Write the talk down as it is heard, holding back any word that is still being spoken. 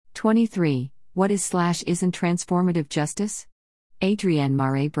23. What is/isn't transformative justice? Adrienne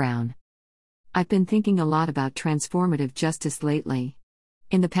Maree Brown. I've been thinking a lot about transformative justice lately.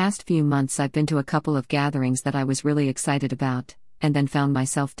 In the past few months, I've been to a couple of gatherings that I was really excited about, and then found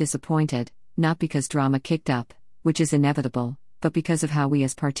myself disappointed, not because drama kicked up, which is inevitable, but because of how we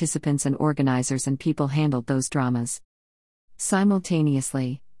as participants and organizers and people handled those dramas.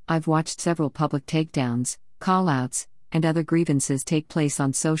 Simultaneously, I've watched several public takedowns, call-outs, and other grievances take place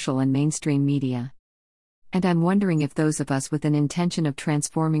on social and mainstream media. And I'm wondering if those of us with an intention of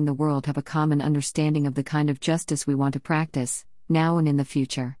transforming the world have a common understanding of the kind of justice we want to practice, now and in the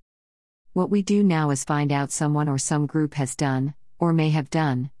future. What we do now is find out someone or some group has done, or may have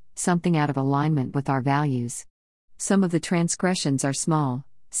done, something out of alignment with our values. Some of the transgressions are small,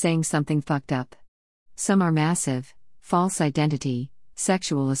 saying something fucked up. Some are massive, false identity,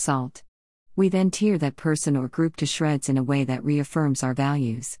 sexual assault. We then tear that person or group to shreds in a way that reaffirms our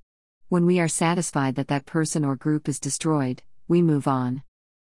values. When we are satisfied that that person or group is destroyed, we move on.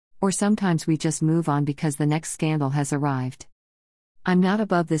 Or sometimes we just move on because the next scandal has arrived. I'm not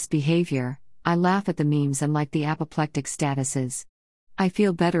above this behavior. I laugh at the memes and like the apoplectic statuses. I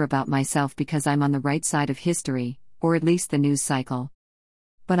feel better about myself because I'm on the right side of history, or at least the news cycle.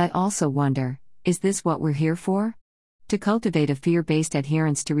 But I also wonder, is this what we're here for? To cultivate a fear-based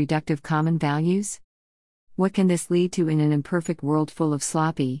adherence to reductive common values? What can this lead to in an imperfect world full of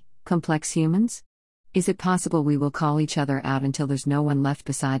sloppy, complex humans? Is it possible we will call each other out until there's no one left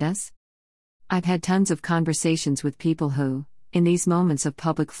beside us? I've had tons of conversations with people who, in these moments of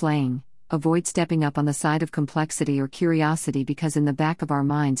public flaying, avoid stepping up on the side of complexity or curiosity because in the back of our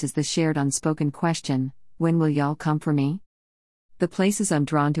minds is the shared unspoken question, when will y'all come for me? The places I'm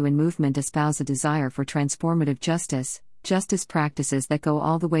drawn to in movement espouse a desire for transformative justice practices that go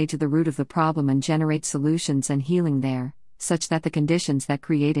all the way to the root of the problem and generate solutions and healing there, such that the conditions that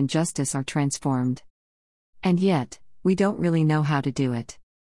create injustice are transformed. And yet, we don't really know how to do it.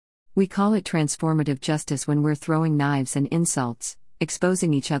 We call it transformative justice when we're throwing knives and insults,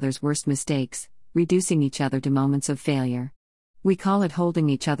 exposing each other's worst mistakes, reducing each other to moments of failure. We call it holding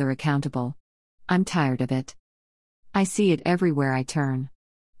each other accountable. I'm tired of it. I see it everywhere I turn.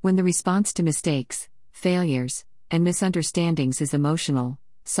 When the response to mistakes, failures, and misunderstandings is emotional,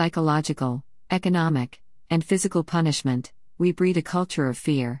 psychological, economic, and physical punishment, we breed a culture of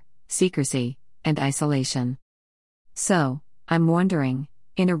fear, secrecy, and isolation. So, I'm wondering,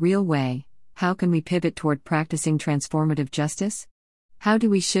 in a real way, how can we pivot toward practicing transformative justice? How do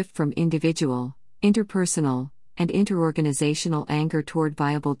we shift from individual, interpersonal, and interorganizational anger toward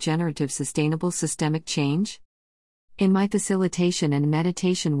viable, generative, sustainable systemic change? In my facilitation and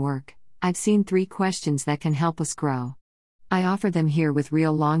meditation work, I've seen 3 questions that can help us grow. I offer them here with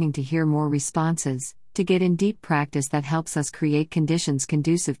real longing to hear more responses, to get in deep practice that helps us create conditions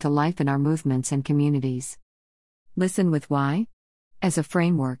conducive to life in our movements and communities. Listen with why? As a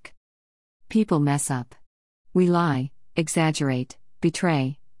framework. People mess up. We lie, exaggerate,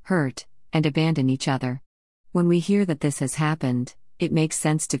 betray, hurt, and abandon each other. When we hear that this has happened, it makes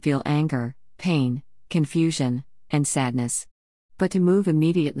sense to feel anger, pain, confusion, and sadness. But to move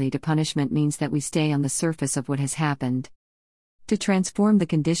immediately to punishment means that we stay on the surface of what has happened. To transform the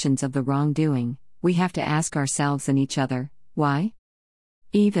conditions of the wrongdoing, we have to ask ourselves and each other, why?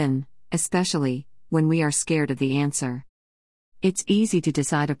 Even, especially, when we are scared of the answer. It's easy to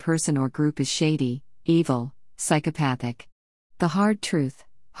decide a person or group is shady, evil, psychopathic. The hard truth,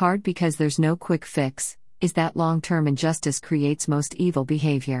 hard because there's no quick fix, is that long-term injustice creates most evil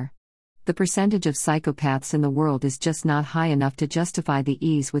behavior. The percentage of psychopaths in the world is just not high enough to justify the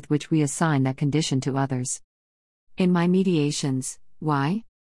ease with which we assign that condition to others. In my mediations, why?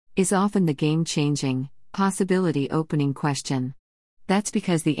 Is often the game-changing, possibility-opening question. That's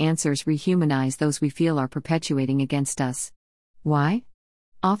because the answers rehumanize those we feel are perpetuating against us. Why?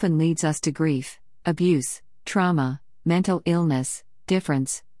 Often leads us to grief, abuse, trauma, mental illness,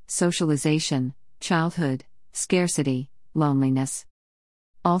 difference, socialization, childhood, scarcity, loneliness.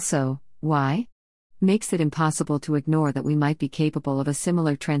 Also, why? Makes it impossible to ignore that we might be capable of a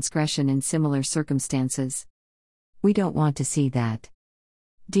similar transgression in similar circumstances. We don't want to see that.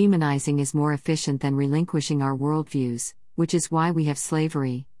 Demonizing is more efficient than relinquishing our worldviews, which is why we have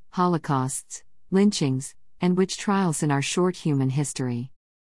slavery, holocausts, lynchings, and witch trials in our short human history.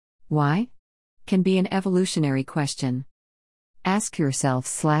 Why? Can be an evolutionary question. Ask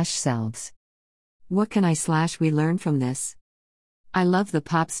yourself/selves. What can I/we learn from this? I love the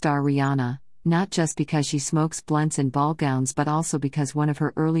pop star Rihanna, not just because she smokes blunts and ball gowns but also because one of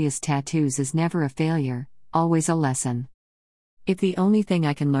her earliest tattoos is never a failure, always a lesson. If the only thing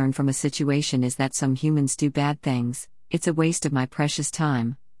I can learn from a situation is that some humans do bad things, it's a waste of my precious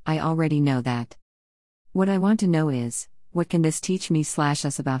time, I already know that. What I want to know is, what can this teach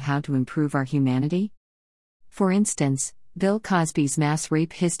me/us about how to improve our humanity? For instance, Bill Cosby's mass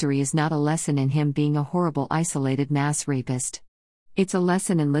rape history is not a lesson in him being a horrible isolated mass rapist. It's a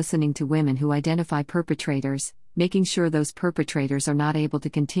lesson in listening to women who identify perpetrators, making sure those perpetrators are not able to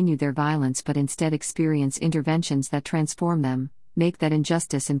continue their violence but instead experience interventions that transform them, make that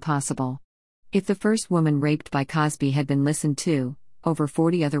injustice impossible. If the first woman raped by Cosby had been listened to, over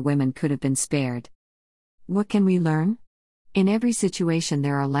 40 other women could have been spared. What can we learn? In every situation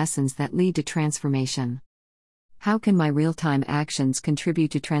there are lessons that lead to transformation. How can my real-time actions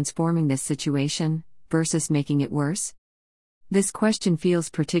contribute to transforming this situation, versus making it worse? This question feels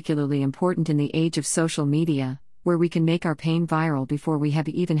particularly important in the age of social media, where we can make our pain viral before we have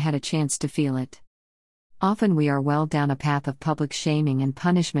even had a chance to feel it. Often we are well down a path of public shaming and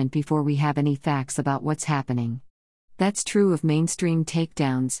punishment before we have any facts about what's happening. That's true of mainstream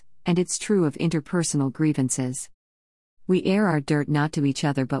takedowns, and it's true of interpersonal grievances. We air our dirt not to each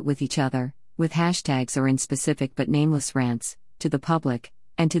other but with each other, with hashtags or in specific but nameless rants, to the public,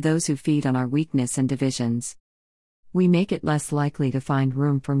 and to those who feed on our weakness and divisions. We make it less likely to find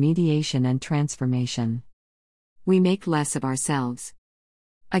room for mediation and transformation. We make less of ourselves.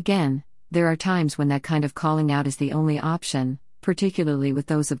 Again, there are times when that kind of calling out is the only option, particularly with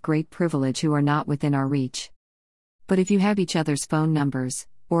those of great privilege who are not within our reach. But if you have each other's phone numbers,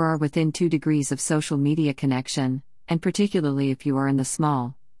 or are within 2 degrees of social media connection, and particularly if you are in the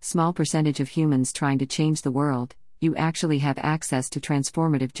small percentage of humans trying to change the world, you actually have access to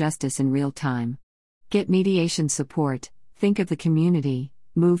transformative justice in real time. Get mediation support, think of the community,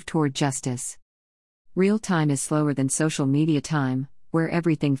 move toward justice. Real time is slower than social media time, where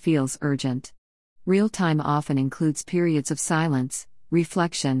everything feels urgent. Real time often includes periods of silence,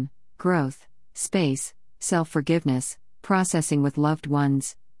 reflection, growth, space, self-forgiveness, processing with loved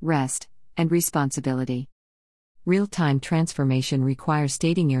ones, rest, and responsibility. Real-time transformation requires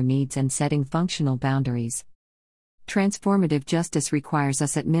stating your needs and setting functional boundaries. Transformative justice requires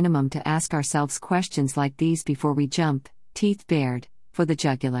us at minimum to ask ourselves questions like these before we jump, teeth bared, for the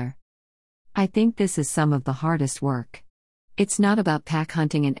jugular. I think this is some of the hardest work. It's not about pack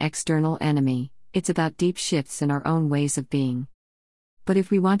hunting an external enemy, it's about deep shifts in our own ways of being. But if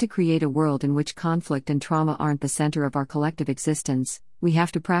we want to create a world in which conflict and trauma aren't the center of our collective existence, we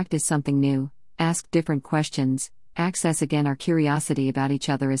have to practice something new, ask different questions, access again our curiosity about each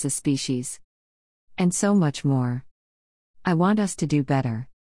other as a species. And so much more. I want us to do better.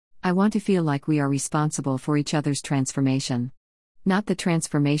 I want to feel like we are responsible for each other's transformation. Not the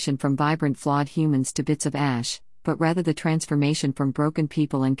transformation from vibrant flawed humans to bits of ash, but rather the transformation from broken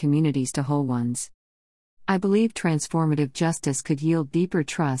people and communities to whole ones. I believe transformative justice could yield deeper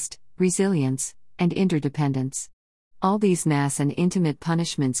trust, resilience, and interdependence. All these mass and intimate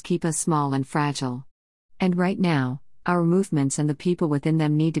punishments keep us small and fragile. And right now, our movements and the people within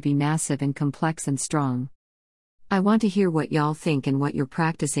them need to be massive and complex and strong. I want to hear what y'all think and what you're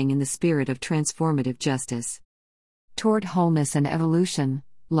practicing in the spirit of transformative justice. Toward wholeness and evolution,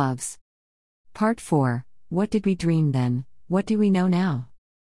 loves. Part 4. What did we dream then? What do we know now?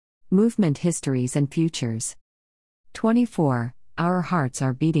 Movement histories and futures. 24. Our hearts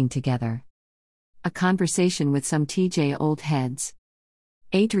are beating together. A conversation with some TJ old heads.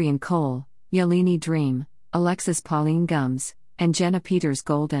 Adrian Cole, Yeleni Dream, Alexis Pauline Gums, and Jenna Peters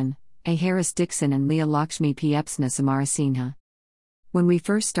Golden, A. Harris Dixon and Leah Lakshmi Piepsna Samarasinha. When we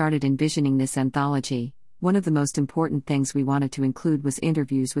first started envisioning this anthology, one of the most important things we wanted to include was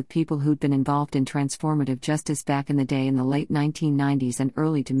interviews with people who'd been involved in transformative justice back in the day in the late 1990s and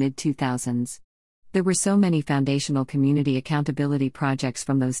early to mid-2000s. There were so many foundational community accountability projects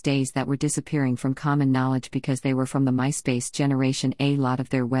from those days that were disappearing from common knowledge because they were from the MySpace generation. A lot of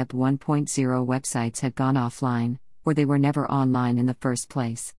their Web 1.0 websites had gone offline, or they were never online in the first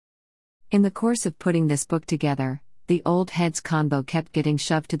place. In the course of putting this book together, the Old Heads convo kept getting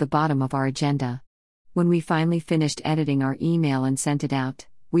shoved to the bottom of our agenda. When we finally finished editing our email and sent it out,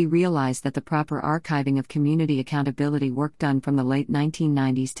 we realized that the proper archiving of community accountability work done from the late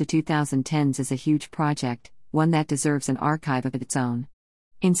 1990s to 2010s is a huge project, one that deserves an archive of its own.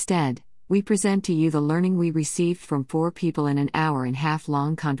 Instead, we present to you the learning we received from 4 people in an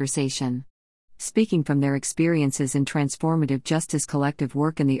hour-and-a-half-long conversation. Speaking from their experiences in transformative justice collective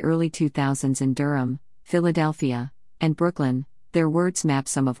work in the early 2000s in Durham, Philadelphia, and Brooklyn, their words map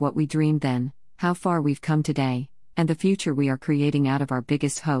some of what we dreamed then, how far we've come today, and the future we are creating out of our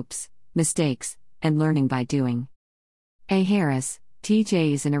biggest hopes, mistakes, and learning by doing. A. Harris,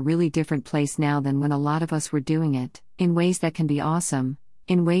 TJ is in a really different place now than when a lot of us were doing it, in ways that can be awesome,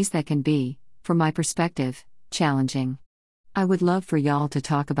 in ways that can be, from my perspective, challenging. I would love for y'all to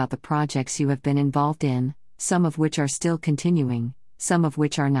talk about the projects you have been involved in, some of which are still continuing, some of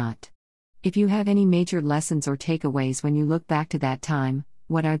which are not. If you have any major lessons or takeaways when you look back to that time,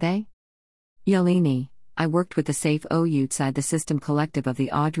 what are they? Yeleni, I worked with the Safe Outside the System collective of the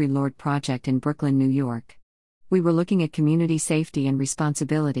Audre Lorde Project in Brooklyn, New York. We were looking at community safety and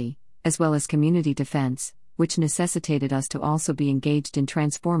responsibility, as well as community defense, which necessitated us to also be engaged in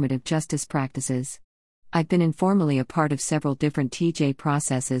transformative justice practices. I've been informally a part of several different TJ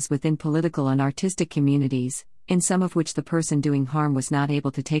processes within political and artistic communities, in some of which the person doing harm was not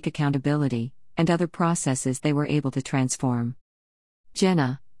able to take accountability, and other processes they were able to transform.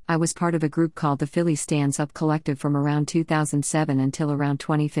 Jenna, I was part of a group called the Philly Stands Up Collective from around 2007 until around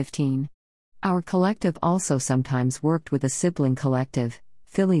 2015. Our collective also sometimes worked with a sibling collective,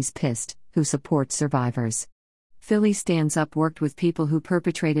 Philly's Pissed, who supports survivors. Philly Stands Up worked with people who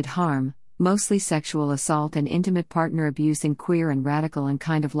perpetrated harm, mostly sexual assault and intimate partner abuse in queer and radical and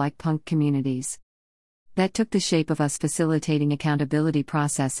kind of like punk communities. That took the shape of us facilitating accountability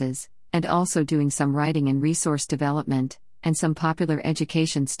processes, and also doing some writing and resource development, and some popular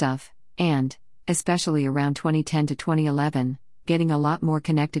education stuff, and, especially around 2010 to 2011, getting a lot more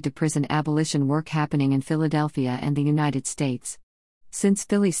connected to prison abolition work happening in Philadelphia and the United States. Since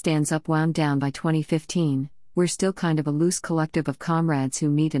Philly Stands Up wound down by 2015, we're still kind of a loose collective of comrades who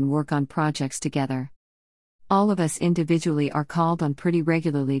meet and work on projects together. All of us individually are called on pretty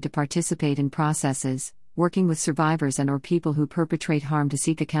regularly to participate in processes, working with survivors and/or people who perpetrate harm to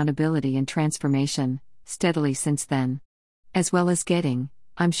seek accountability and transformation, steadily since then. As well as getting,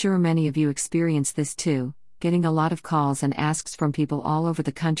 I'm sure many of you experience this too, getting a lot of calls and asks from people all over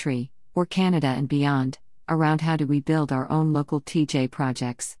the country, or Canada and beyond, around how do we build our own local TJ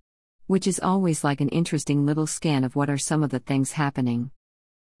projects. Which is always like an interesting little scan of what are some of the things happening.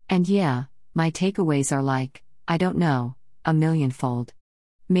 And yeah, my takeaways are like, I don't know, a millionfold.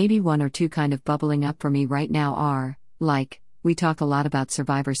 Maybe one or two kind of bubbling up for me right now are, like, we talk a lot about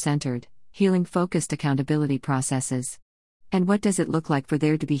survivor-centered, healing-focused accountability processes. And what does it look like for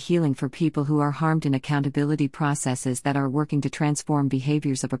there to be healing for people who are harmed in accountability processes that are working to transform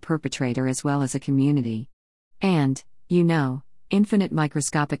behaviors of a perpetrator as well as a community? And, infinite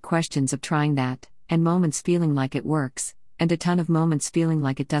microscopic questions of trying that, and moments feeling like it works, and a ton of moments feeling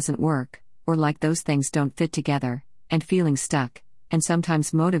like it doesn't work, or like those things don't fit together, and feeling stuck, and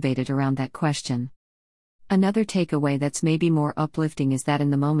sometimes motivated around that question. Another takeaway that's maybe more uplifting is that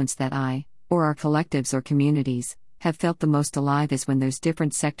in the moments that I, or our collectives or communities, have felt the most alive is when there's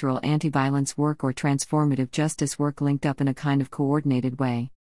different sectoral anti-violence work or transformative justice work linked up in a kind of coordinated way.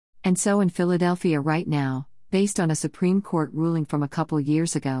 And so in Philadelphia right now, based on a Supreme Court ruling from a couple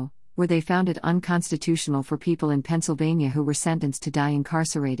years ago, where they found it unconstitutional for people in Pennsylvania who were sentenced to die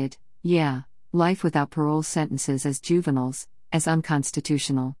incarcerated, life without parole sentences as juveniles, as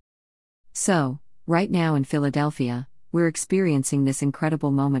unconstitutional. So, right now in Philadelphia, we're experiencing this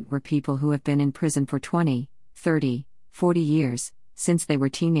incredible moment where people who have been in prison for 20, 30, 40 years, since they were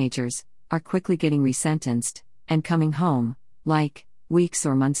teenagers, are quickly getting resentenced, and coming home, like, weeks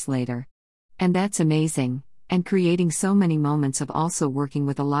or months later. And that's amazing. And creating so many moments of also working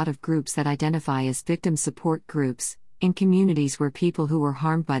with a lot of groups that identify as victim support groups, in communities where people who were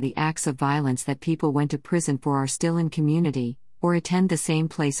harmed by the acts of violence that people went to prison for are still in community, or attend the same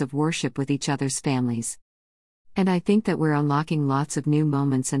place of worship with each other's families. And I think that we're unlocking lots of new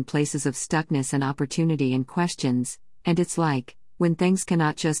moments and places of stuckness and opportunity and questions, and it's like, when things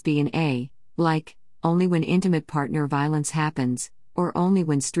cannot just be like, only when intimate partner violence happens, or only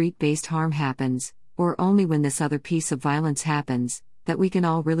when street-based harm happens, or only when this other piece of violence happens, that we can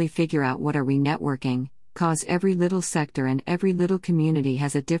all really figure out what are we networking, cause every little sector and every little community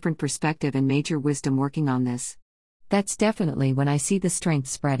has a different perspective and major wisdom working on this. That's definitely when I see the strength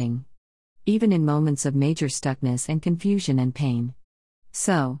spreading. Even in moments of major stuckness and confusion and pain.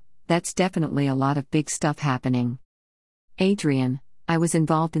 So, that's definitely a lot of big stuff happening. Adrian, I was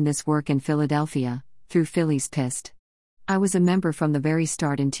involved in this work in Philadelphia, through Philly's Pissed. I was a member from the very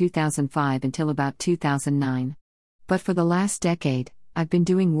start in 2005 until about 2009. But for the last decade, I've been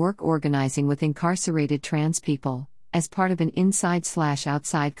doing work organizing with incarcerated trans people, as part of an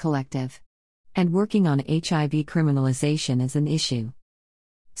inside/outside collective. And working on HIV criminalization as an issue.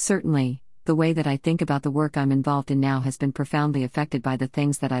 Certainly, the way that I think about the work I'm involved in now has been profoundly affected by the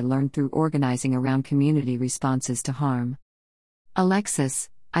things that I learned through organizing around community responses to harm. Alexis,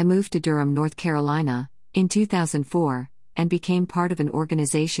 I moved to Durham, North Carolina, in 2004, and became part of an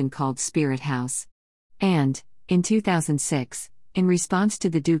organization called Spirit House. And, in 2006, in response to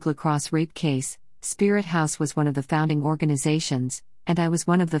the Douglas Cross rape case, Spirit House was one of the founding organizations, and I was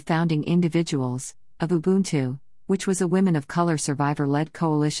one of the founding individuals, of Ubuntu, which was a women of color survivor-led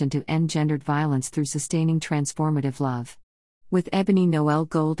coalition to end gendered violence through sustaining transformative love. With Ebony Noel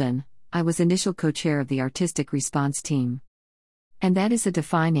Golden, I was initial co-chair of the artistic response team. And that is a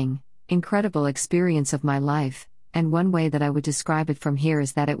defining, incredible experience of my life, and one way that I would describe it from here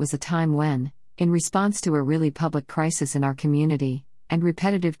is that it was a time when, in response to a really public crisis in our community, and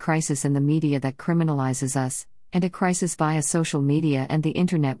repetitive crisis in the media that criminalizes us, and a crisis via social media and the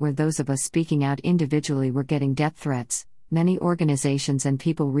internet where those of us speaking out individually were getting death threats, many organizations and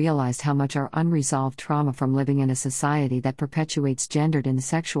people realized how much our unresolved trauma from living in a society that perpetuates gendered and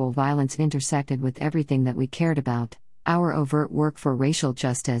sexual violence intersected with everything that we cared about. Our overt work for racial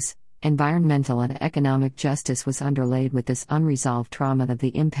justice, environmental and economic justice was underlaid with this unresolved trauma of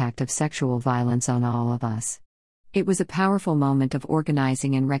the impact of sexual violence on all of us. It was a powerful moment of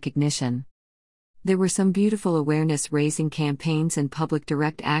organizing and recognition. There were some beautiful awareness-raising campaigns and public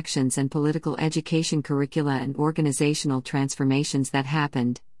direct actions and political education curricula and organizational transformations that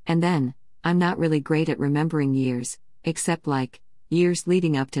happened, and then, I'm not really great at remembering years, except years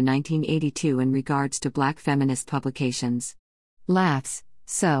leading up to 1982 in regards to Black feminist publications. Laughs,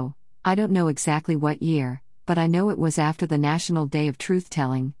 so, I don't know exactly what year, but I know it was after the National Day of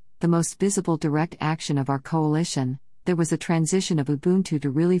Truth-Telling, the most visible direct action of our coalition. There was a transition of Ubuntu to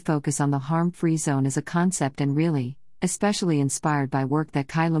really focus on the harm-free zone as a concept and really, especially inspired by work that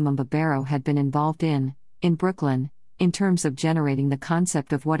Kai Lumumba Barrow had been involved in Brooklyn, in terms of generating the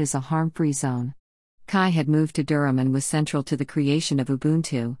concept of what is a harm-free zone. Kai had moved to Durham and was central to the creation of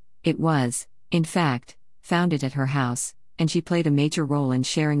Ubuntu. It was, in fact, founded at her house, and she played a major role in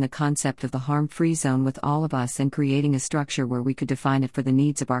sharing the concept of the harm-free zone with all of us and creating a structure where we could define it for the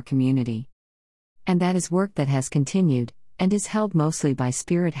needs of our community. And that is work that has continued, and is held mostly by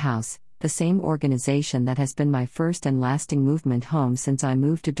Spirit House, the same organization that has been my first and lasting movement home since I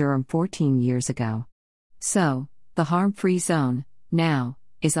moved to Durham 14 years ago. So, the harm-free zone, now,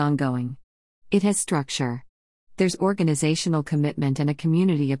 is ongoing. It has structure. There's organizational commitment and a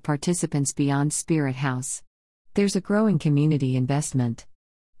community of participants beyond Spirit House. There's a growing community investment.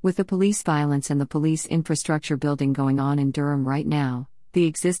 With the police violence and the police infrastructure building going on in Durham right now, the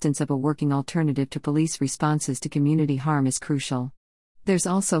existence of a working alternative to police responses to community harm is crucial. There's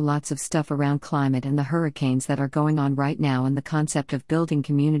also lots of stuff around climate and the hurricanes that are going on right now, and the concept of building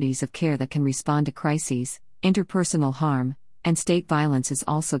communities of care that can respond to crises, interpersonal harm, and state violence is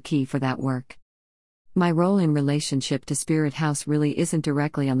also key for that work. My role in relationship to Spirit House really isn't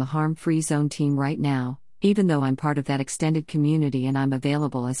directly on the harm-free zone team right now, even though I'm part of that extended community and I'm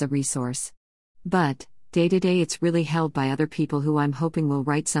available as a resource. But, day to day it's really held by other people who I'm hoping will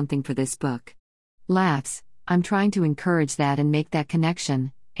write something for this book. Laughs, I'm trying to encourage that and make that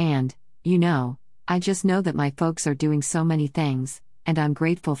connection, and, I just know that my folks are doing so many things, and I'm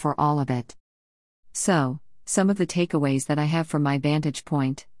grateful for all of it. So, some of the takeaways that I have from my vantage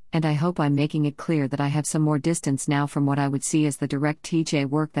point, and I hope I'm making it clear that I have some more distance now from what I would see as the direct TJ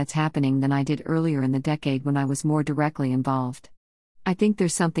work that's happening than I did earlier in the decade when I was more directly involved. I think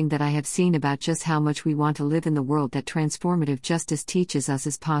there's something that I have seen about just how much we want to live in the world that transformative justice teaches us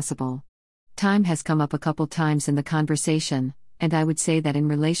is possible. Time has come up a couple times in the conversation, and I would say that in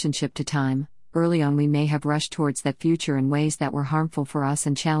relationship to time, early on we may have rushed towards that future in ways that were harmful for us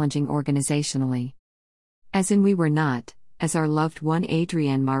and challenging organizationally. As in we were not, as our loved one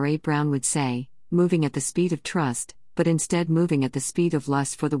Adrienne Maree Brown would say, moving at the speed of trust, but instead moving at the speed of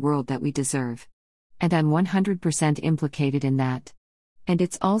lust for the world that we deserve. And I'm 100% implicated in that. And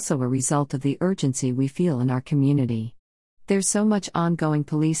it's also a result of the urgency we feel in our community. There's so much ongoing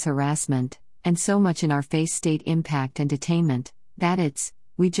police harassment, and so much in our face state impact and detainment, that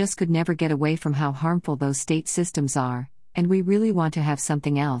we just could never get away from how harmful those state systems are, and we really want to have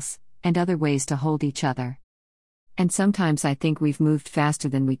something else, and other ways to hold each other. And sometimes I think we've moved faster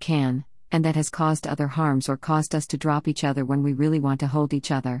than we can, and that has caused other harms or caused us to drop each other when we really want to hold each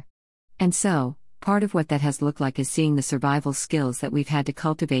other. And so, part of what that has looked like is seeing the survival skills that we've had to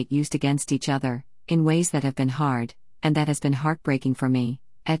cultivate used against each other, in ways that have been hard, and that has been heartbreaking for me,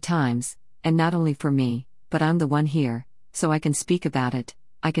 at times, and not only for me, but I'm the one here, so I can speak about it,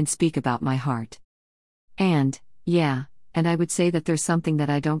 I can speak about my heart. And I would say that there's something that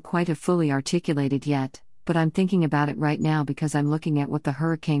I don't quite have fully articulated yet, but I'm thinking about it right now because I'm looking at what the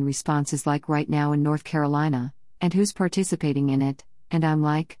hurricane response is like right now in North Carolina, and who's participating in it, and I'm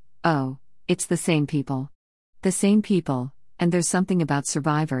like, oh, it's the same people. The same people, and there's something about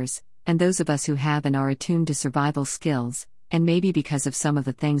survivors, and those of us who have and are attuned to survival skills, and maybe because of some of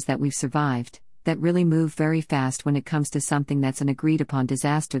the things that we've survived, that really move very fast when it comes to something that's an agreed upon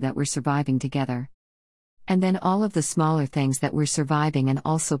disaster that we're surviving together. And then all of the smaller things that we're surviving and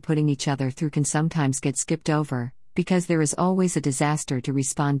also putting each other through can sometimes get skipped over, Because there is always a disaster to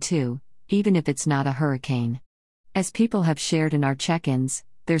respond to, even if it's not a hurricane. As people have shared in our check-ins,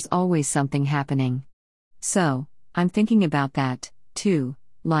 there's always something happening. So, I'm thinking about that, too,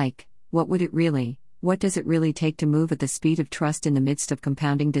 like, what does it really take to move at the speed of trust in the midst of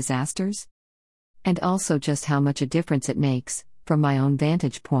compounding disasters? And also just how much a difference it makes, from my own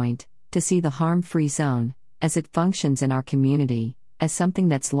vantage point, to see the harm-free zone, as it functions in our community, as something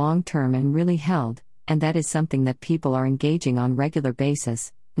that's long-term and really held, and that is something that people are engaging on regular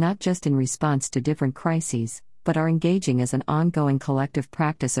basis, not just in response to different crises, but are engaging as an ongoing collective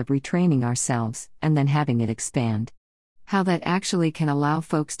practice of retraining ourselves, and then having it expand. How that actually can allow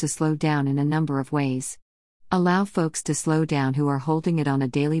folks to slow down in a number of ways. Allow folks to slow down who are holding it on a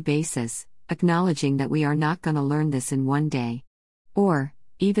daily basis, acknowledging that we are not going to learn this in one day. Or,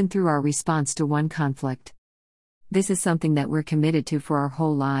 even through our response to one conflict. This is something that we're committed to for our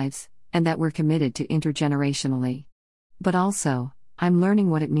whole lives, and that we're committed to intergenerationally. But also, I'm learning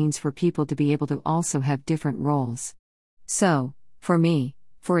what it means for people to be able to also have different roles. So, for me,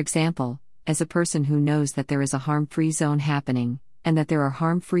 for example, as a person who knows that there is a harm-free zone happening, and that there are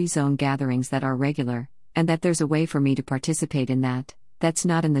harm-free zone gatherings that are regular, and that there's a way for me to participate in that, that's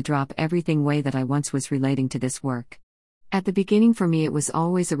not in the drop everything way that I once was relating to this work. At the beginning for me it was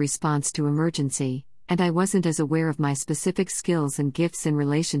always a response to emergency, and I wasn't as aware of my specific skills and gifts in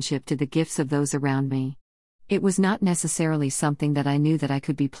relationship to the gifts of those around me. It was not necessarily something that I knew that I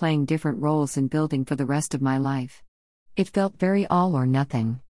could be playing different roles in building for the rest of my life. It felt very all or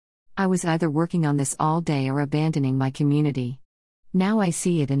nothing. I was either working on this all day or abandoning my community. Now I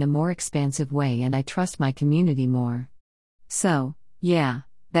see it in a more expansive way and I trust my community more. So, yeah,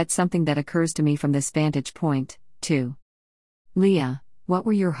 that's something that occurs to me from this vantage point, too. Leah, what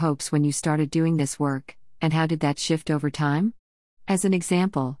were your hopes when you started doing this work, and how did that shift over time? As an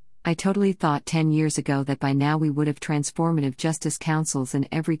example, I totally thought 10 years ago that by now we would have transformative justice councils in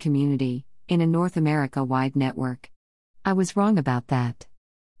every community, in a North America-wide network. I was wrong about that.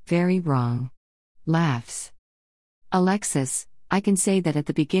 Very wrong. Laughs. Alexis, I can say that at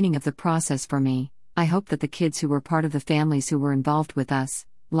the beginning of the process for me, I hoped that the kids who were part of the families who were involved with us,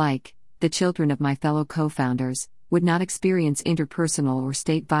 like the children of my fellow co-founders, would not experience interpersonal or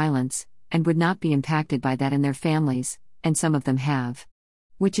state violence, and would not be impacted by that in their families, and some of them have.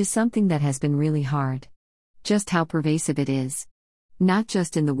 Which is something that has been really hard. Just how pervasive it is. Not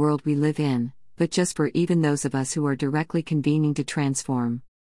just in the world we live in, but just for even those of us who are directly convening to transform.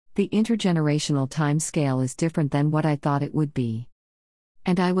 The intergenerational timescale is different than what I thought it would be.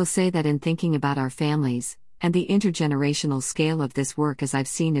 And I will say that in thinking about our families, and the intergenerational scale of this work as I've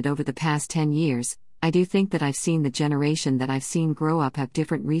seen it over the past 10 years, I do think that I've seen the generation that I've seen grow up have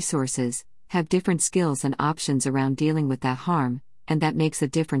different resources, have different skills and options around dealing with that harm, and that makes a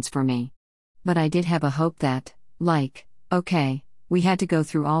difference for me. But I did have a hope that, okay, we had to go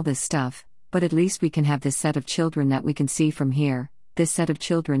through all this stuff, but at least we can have this set of children that we can see from here, this set of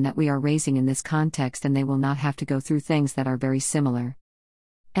children that we are raising in this context, and they will not have to go through things that are very similar.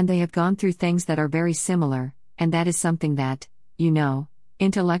 And they have gone through things that are very similar, and that is something that,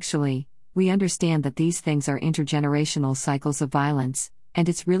 intellectually, we understand that these things are intergenerational cycles of violence, and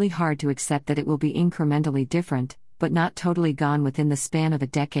it's really hard to accept that it will be incrementally different, but not totally gone within the span of a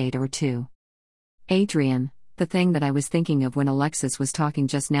decade or two. Adrian, the thing that I was thinking of when Alexis was talking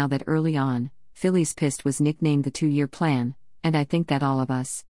just now, that early on, Philly's Pissed was nicknamed the 2-year plan, and I think that all of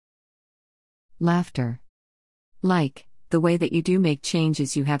us. Laughter. Like, the way that you do make change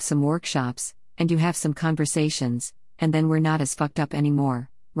is you have some workshops, and you have some conversations, and then we're not as fucked up anymore,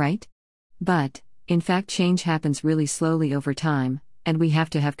 right? But, in fact, change happens really slowly over time, and we have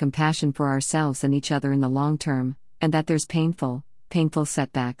to have compassion for ourselves and each other in the long term, and that there's painful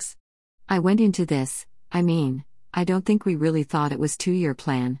setbacks. I went into this, I don't think we really thought it was 2-year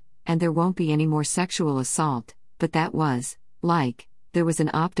plan, and there won't be any more sexual assault, but that was, there was an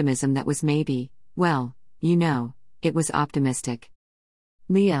optimism that was maybe, it was optimistic.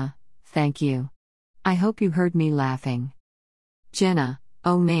 Leah, thank you. I hope you heard me laughing. Jenna,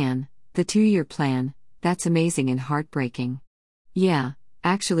 oh man, the 2-year plan, that's amazing and heartbreaking. Yeah,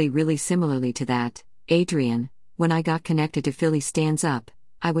 actually really similarly to that, Adrian, when I got connected to Philly Stands Up,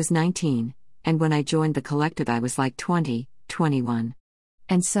 I was 19, and when I joined the collective I was 20, 21.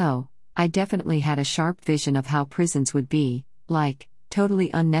 And so, I definitely had a sharp vision of how prisons would be, totally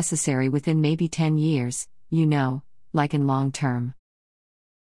unnecessary within maybe 10 years, in long term.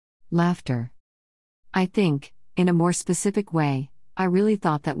 Laughter. I think, in a more specific way, I really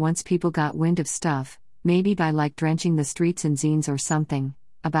thought that once people got wind of stuff, maybe by drenching the streets in zines or something,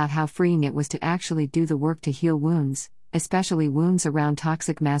 about how freeing it was to actually do the work to heal wounds, especially wounds around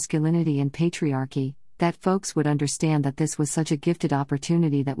toxic masculinity and patriarchy, that folks would understand that this was such a gifted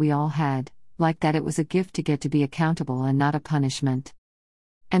opportunity that we all had, like that it was a gift to get to be accountable and not a punishment.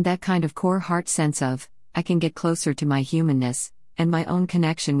 And that kind of core heart sense of, I can get closer to my humanness, and my own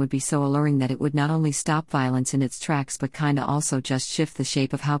connection would be so alluring that it would not only stop violence in its tracks but kinda also just shift the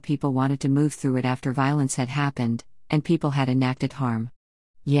shape of how people wanted to move through it after violence had happened, and people had enacted harm.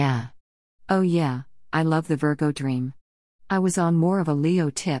 Yeah. Oh yeah, I love the Virgo dream. I was on more of a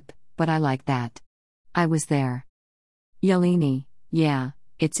Leo tip, but I like that. I was there. Yeleni, yeah,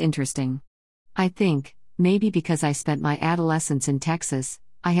 it's interesting. I think, maybe because I spent my adolescence in Texas,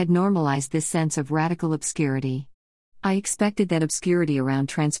 I had normalized this sense of radical obscurity. I expected that obscurity around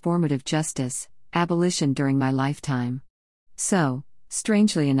transformative justice, abolition during my lifetime. So,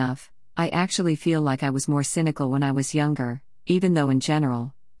 strangely enough, I actually feel like I was more cynical when I was younger, even though in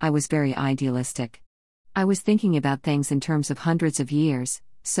general, I was very idealistic. I was thinking about things in terms of hundreds of years,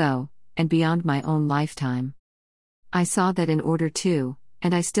 so, and beyond my own lifetime. I saw that in order to,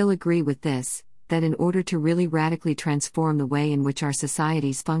 and I still agree with this, that in order to really radically transform the way in which our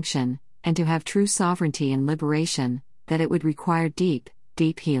societies function, and to have true sovereignty and liberation, that it would require deep,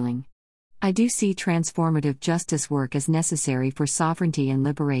 deep healing. I do see transformative justice work as necessary for sovereignty and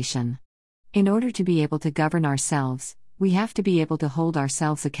liberation. In order to be able to govern ourselves, we have to be able to hold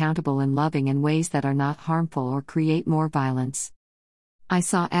ourselves accountable and loving in ways that are not harmful or create more violence. I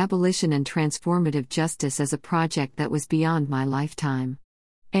saw abolition and transformative justice as a project that was beyond my lifetime.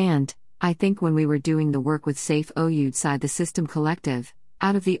 And, I think when we were doing the work with Safe Outside the System Collective,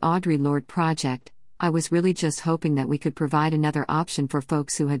 out of the Audre Lorde project, I was really just hoping that we could provide another option for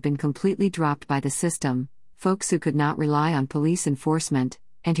folks who had been completely dropped by the system, folks who could not rely on police enforcement,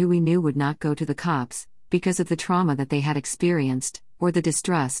 and who we knew would not go to the cops, because of the trauma that they had experienced, or the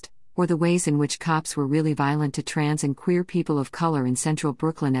distrust, or the ways in which cops were really violent to trans and queer people of color in central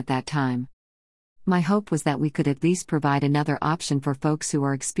Brooklyn at that time. My hope was that we could at least provide another option for folks who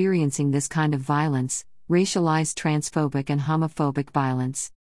are experiencing this kind of violence, racialized transphobic and homophobic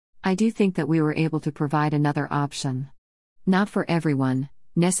violence. I do think that we were able to provide another option. Not for everyone,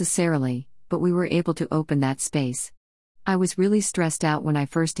 necessarily, but we were able to open that space. I was really stressed out when I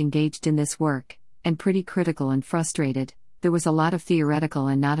first engaged in this work, and pretty critical and frustrated. There was a lot of theoretical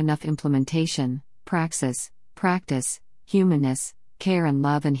and not enough implementation, practice, humanness, care and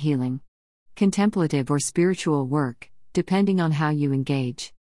love and healing. Contemplative or spiritual work, depending on how you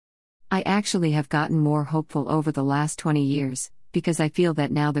engage. I actually have gotten more hopeful over the last 20 years, because I feel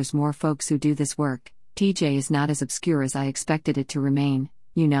that now there's more folks who do this work. TJ is not as obscure as I expected it to remain,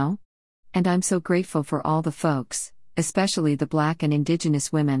 you know? And I'm so grateful for all the folks, especially the Black and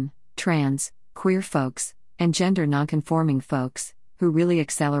Indigenous women, trans, queer folks, and gender nonconforming folks, who really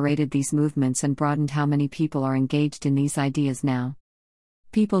accelerated these movements and broadened how many people are engaged in these ideas now.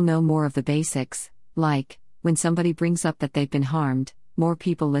 People know more of the basics, like, when somebody brings up that they've been harmed, more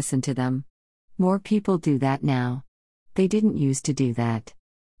people listen to them. More people do that now. They didn't used to do that.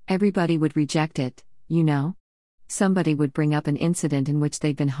 Everybody would reject it, you know? Somebody would bring up an incident in which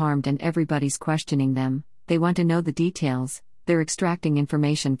they've been harmed and everybody's questioning them, they want to know the details, they're extracting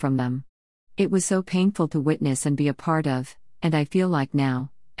information from them. It was so painful to witness and be a part of, and I feel like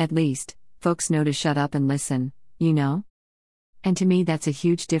now, at least, folks know to shut up and listen, you know? And to me that's a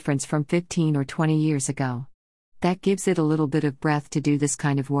huge difference from 15 or 20 years ago. That gives it a little bit of breath to do this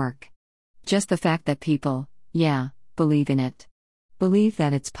kind of work. Just the fact that people, believe in it. Believe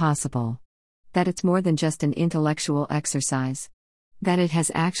that it's possible. That it's more than just an intellectual exercise. That it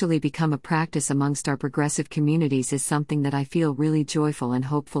has actually become a practice amongst our progressive communities is something that I feel really joyful and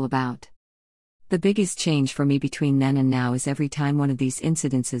hopeful about. The biggest change for me between then and now is every time one of these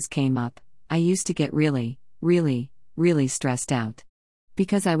incidences came up, I used to get really stressed out.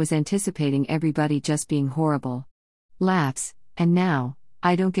 Because I was anticipating everybody just being horrible. Laughs, and now,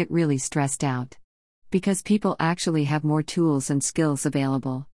 I don't get really stressed out. Because people actually have more tools and skills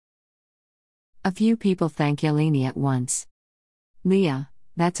available. A few people thank Yeleni at once. Leah,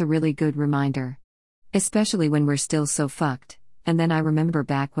 that's a really good reminder. Especially when we're still so fucked, and then I remember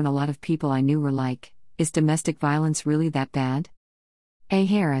back when a lot of people I knew were like, is domestic violence really that bad? A.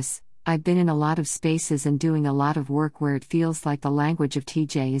 Harris, I've been in a lot of spaces and doing a lot of work where it feels like the language of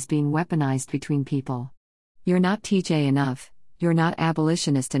TJ is being weaponized between people. You're not TJ enough, you're not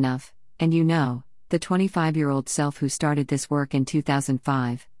abolitionist enough, and you know, the 25-year-old self who started this work in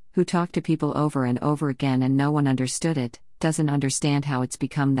 2005, who talked to people over and over again and no one understood it, doesn't understand how it's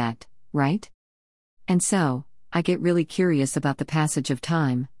become that, right? And so, I get really curious about the passage of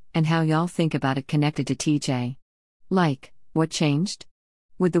time, and how y'all think about it connected to TJ. Like, what changed?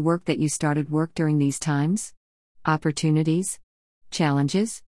 Would the work that you started work during these times? Opportunities?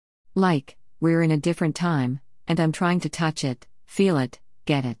 Challenges? Like, we're in a different time, and I'm trying to touch it, feel it,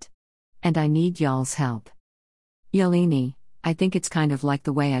 get it. And I need y'all's help. Yalini, I think it's kind of like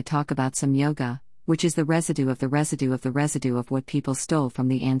the way I talk about some yoga, which is the residue of the residue of the residue of what people stole from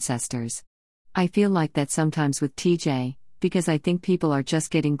the ancestors. I feel like that sometimes with TJ, because I think people are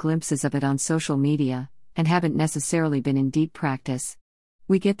just getting glimpses of it on social media, and haven't necessarily been in deep practice.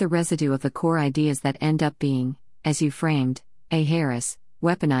 We get the residue of the core ideas that end up being, as you framed, A. Harris,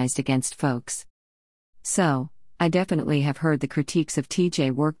 weaponized against folks. So, I definitely have heard the critiques of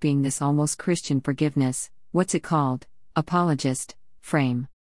TJ work being this almost Christian forgiveness, what's it called, apologist, frame.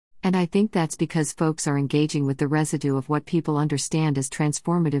 And I think that's because folks are engaging with the residue of what people understand as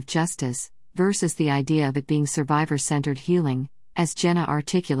transformative justice, versus the idea of it being survivor-centered healing, as Jenna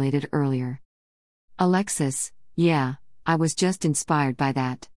articulated earlier. Alexis, yeah, I was just inspired by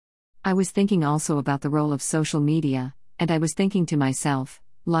that. I was thinking also about the role of social media, and I was thinking to myself,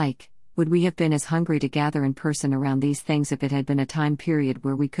 like, would we have been as hungry to gather in person around these things if it had been a time period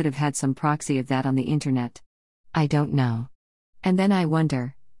where we could have had some proxy of that on the internet? I don't know. And then I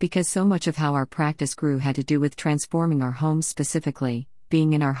wonder, because so much of how our practice grew had to do with transforming our homes specifically,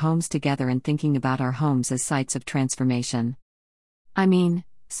 being in our homes together and thinking about our homes as sites of transformation. I mean,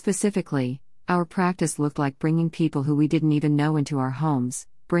 specifically, our practice looked like bringing people who we didn't even know into our homes,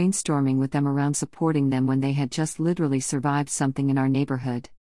 brainstorming with them around supporting them when they had just literally survived something in our neighborhood.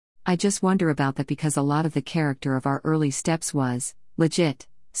 I just wonder about that because a lot of the character of our early steps was, legit,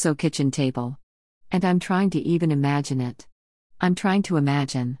 so kitchen table. And I'm trying to even imagine it. I'm trying to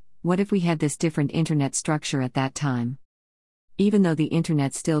imagine, what if we had this different internet structure at that time? Even though the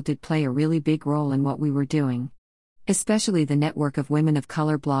internet still did play a really big role in what we were doing. Especially the network of women of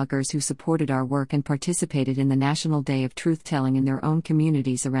color bloggers who supported our work and participated in the National Day of Truth-Telling in their own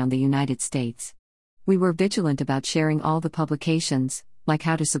communities around the United States. We were vigilant about sharing all the publications, like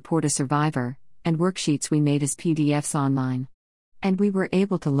How to Support a Survivor, and worksheets we made as PDFs online. And we were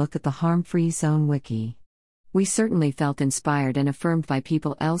able to look at the Harm-Free Zone wiki. We certainly felt inspired and affirmed by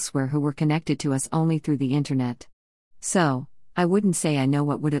people elsewhere who were connected to us only through the internet. So, I wouldn't say I know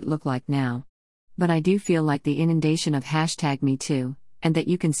what would it look like now. But I do feel like the inundation of #MeToo, and that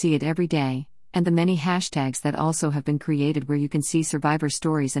you can see it every day, and the many hashtags that also have been created where you can see survivor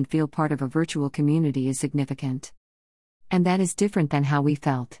stories and feel part of a virtual community is significant. And that is different than how we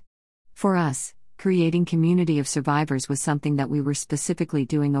felt. For us, creating community of survivors was something that we were specifically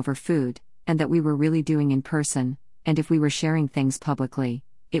doing over food, and that we were really doing in person, and if we were sharing things publicly,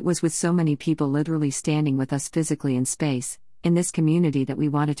 it was with so many people literally standing with us physically in space, in this community that we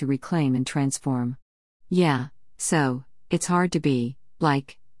wanted to reclaim and transform. Yeah, so, it's hard to be,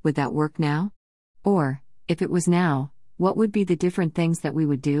 like, would that work now? Or, if it was now, what would be the different things that we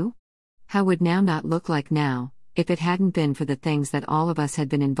would do? How would now not look like now, if it hadn't been for the things that all of us had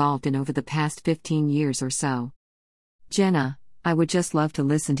been involved in over the past 15 years or so? Jenna, I would just love to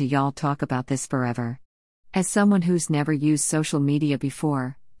listen to y'all talk about this forever. As someone who's never used social media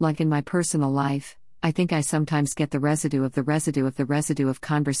before, like in my personal life, I think I sometimes get the residue of the residue of the residue of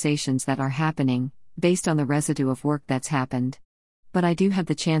conversations that are happening, based on the residue of work that's happened. But I do have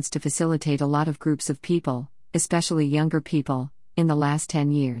the chance to facilitate a lot of groups of people, especially younger people, in the last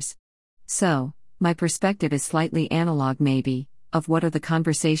 10 years. So, my perspective is slightly analog maybe, of what are the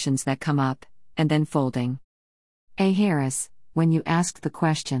conversations that come up, and then folding. A. Harris, when you asked the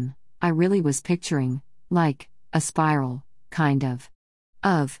question, I really was picturing, like, a spiral, kind of.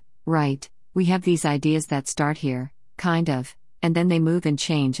 Right, we have these ideas that start here, kind of, and then they move and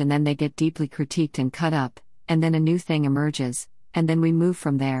change and then they get deeply critiqued and cut up, and then a new thing emerges, and then we move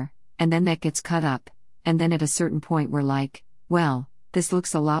from there, and then that gets cut up, and then at a certain point we're like, well, this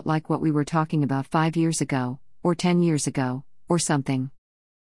looks a lot like what we were talking about 5 years ago, or 10 years ago, or something.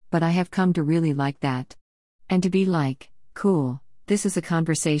 But I have come to really like that. And to be like, cool, this is a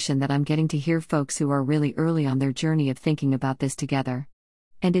conversation that I'm getting to hear folks who are really early on their journey of thinking about this together.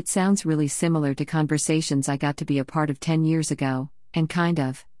 And it sounds really similar to conversations I got to be a part of 10 years ago, and kind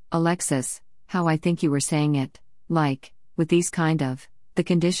of, Alexis, how I think you were saying it, like, with these kind of, the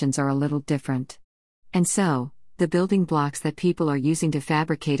conditions are a little different. And so, the building blocks that people are using to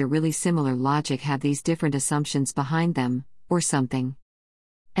fabricate a really similar logic have these different assumptions behind them, or something.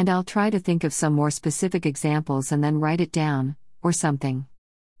 And I'll try to think of some more specific examples and then write it down, or something.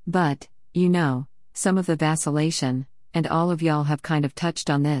 But, you know, some of the vacillation, and all of y'all have kind of touched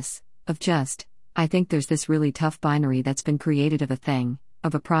on this, of just, I think there's this really tough binary that's been created of a thing,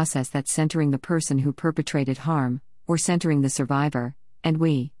 of a process that's centering the person who perpetrated harm, or centering the survivor,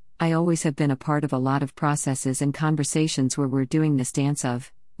 and I always have been a part of a lot of processes and conversations where we're doing this dance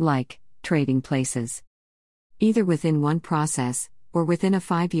of, like, trading places. Either within one process, or within a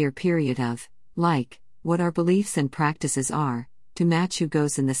 5-year period of, like, what our beliefs and practices are, to match who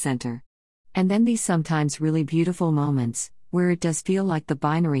goes in the center. And then these sometimes really beautiful moments, where it does feel like the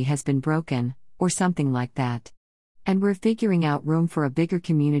binary has been broken, or something like that. And we're figuring out room for a bigger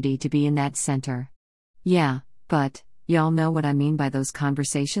community to be in that center. Yeah, but, y'all know what I mean by those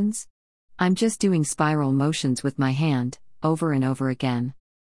conversations? I'm just doing spiral motions with my hand, over and over again.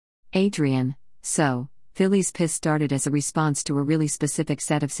 Adrian, so, Philly's Piss started as a response to a really specific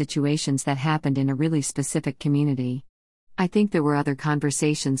set of situations that happened in a really specific community. I think there were other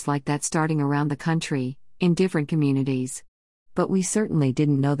conversations like that starting around the country, in different communities. But we certainly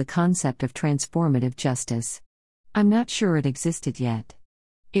didn't know the concept of transformative justice. I'm not sure it existed yet.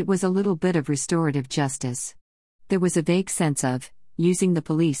 It was a little bit of restorative justice. There was a vague sense of, using the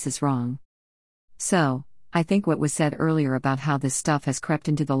police is wrong. So, I think what was said earlier about how this stuff has crept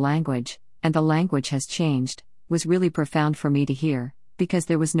into the language, and the language has changed, was really profound for me to hear, because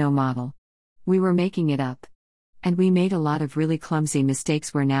there was no model. We were making it up. And we made a lot of really clumsy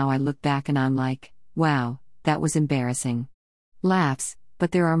mistakes where now I look back and I'm like, wow, that was embarrassing. Laughs,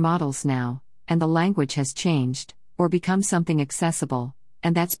 but there are models now, and the language has changed, or become something accessible,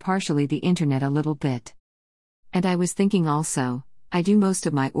 and that's partially the internet a little bit. And I was thinking also, I do most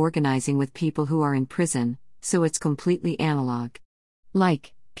of my organizing with people who are in prison, so it's completely analog.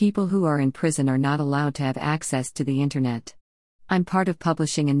 Like, people who are in prison are not allowed to have access to the internet. I'm part of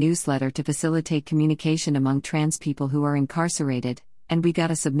publishing a newsletter to facilitate communication among trans people who are incarcerated, and we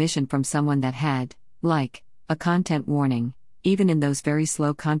got a submission from someone that had, like, a content warning, even in those very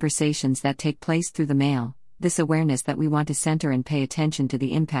slow conversations that take place through the mail, this awareness that we want to center and pay attention to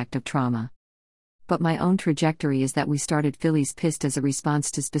the impact of trauma. But my own trajectory is that we started Philly's Pissed as a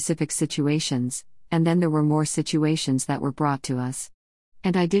response to specific situations, and then there were more situations that were brought to us.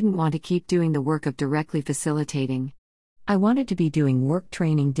 And I didn't want to keep doing the work of directly facilitating. I wanted to be doing work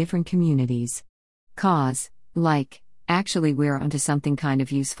training different communities. Actually we're onto something kind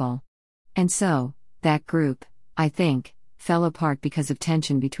of useful. And so, that group, I think, fell apart because of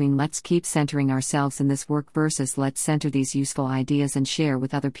tension between let's keep centering ourselves in this work versus let's center these useful ideas and share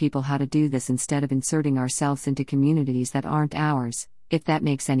with other people how to do this instead of inserting ourselves into communities that aren't ours, if that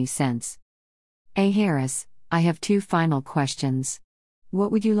makes any sense. A. Harris, I have 2 final questions.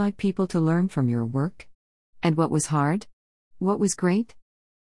 What would you like people to learn from your work? And what was hard? What was great?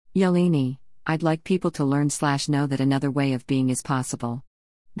 Yelini, I'd like people to learn/know that another way of being is possible.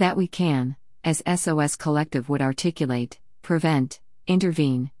 That we can, as SOS Collective would articulate, prevent,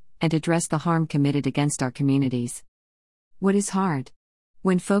 intervene, and address the harm committed against our communities. What is hard?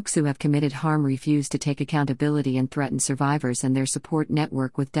 When folks who have committed harm refuse to take accountability and threaten survivors and their support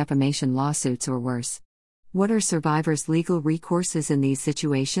network with defamation lawsuits or worse. What are survivors' legal recourses in these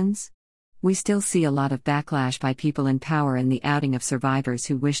situations? We still see a lot of backlash by people in power in the outing of survivors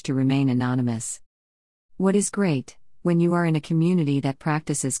who wish to remain anonymous. What is great, when you are in a community that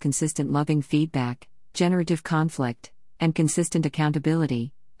practices consistent loving feedback, generative conflict, and consistent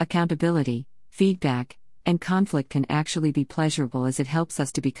accountability, feedback, and conflict can actually be pleasurable as it helps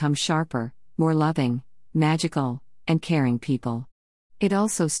us to become sharper, more loving, magical, and caring people. It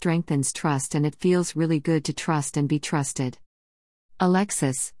also strengthens trust and it feels really good to trust and be trusted.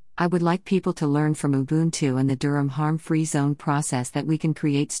 Alexis, I would like people to learn from Ubuntu and the Durham harm-free zone process that we can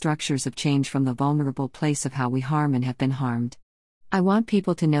create structures of change from the vulnerable place of how we harm and have been harmed. I want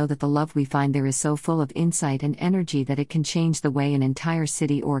people to know that the love we find there is so full of insight and energy that it can change the way an entire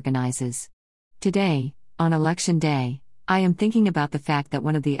city organizes. Today, on Election Day, I am thinking about the fact that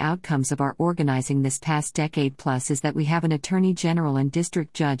one of the outcomes of our organizing this past decade plus is that we have an attorney general and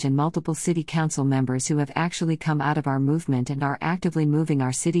district judge and multiple city council members who have actually come out of our movement and are actively moving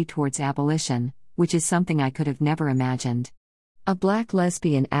our city towards abolition, which is something I could have never imagined. A Black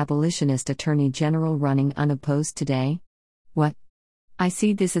lesbian abolitionist attorney general running unopposed today? What? I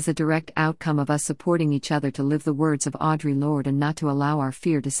see this as a direct outcome of us supporting each other to live the words of Audre Lorde and not to allow our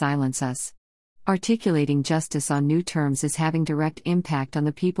fear to silence us. Articulating justice on new terms is having direct impact on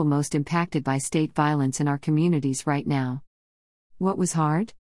the people most impacted by state violence in our communities right now. What was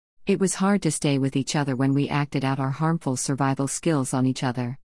hard? It was hard to stay with each other when we acted out our harmful survival skills on each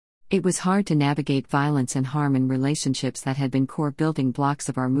other. It was hard to navigate violence and harm in relationships that had been core building blocks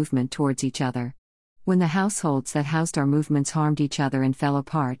of our movement towards each other. When the households that housed our movements harmed each other and fell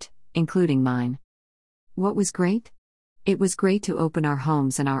apart, including mine. What was great? It was great to open our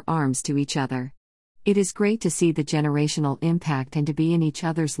homes and our arms to each other. It is great to see the generational impact and to be in each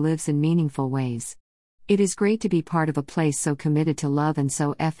other's lives in meaningful ways. It is great to be part of a place so committed to love and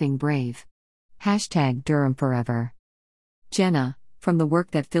so effing brave. #Durham Forever. Jenna, from the work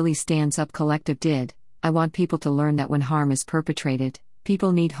that Philly Stands Up Collective did, I want people to learn that when harm is perpetrated,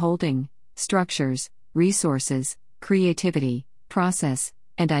 people need holding, structures, resources, creativity, process,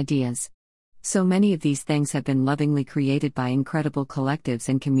 and ideas. So many of these things have been lovingly created by incredible collectives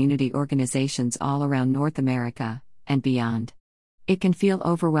and community organizations all around North America, and beyond. It can feel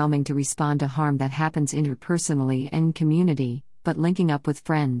overwhelming to respond to harm that happens interpersonally and in community, but linking up with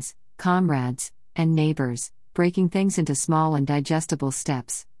friends, comrades, and neighbors, breaking things into small and digestible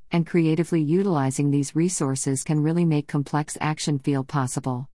steps, and creatively utilizing these resources can really make complex action feel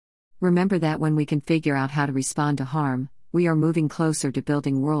possible. Remember that when we can figure out how to respond to harm, we are moving closer to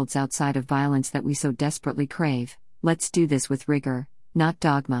building worlds outside of violence that we so desperately crave. Let's do this with rigor, not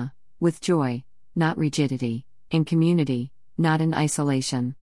dogma, with joy, not rigidity, in community, not in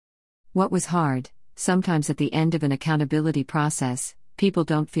isolation. What was hard, sometimes at the end of an accountability process, people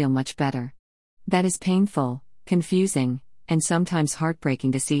don't feel much better. That is painful, confusing, and sometimes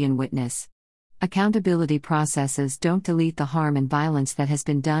heartbreaking to see and witness. Accountability processes don't delete the harm and violence that has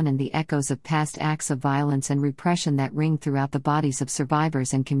been done and the echoes of past acts of violence and repression that ring throughout the bodies of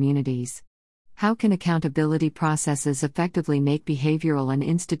survivors and communities. How can accountability processes effectively make behavioral and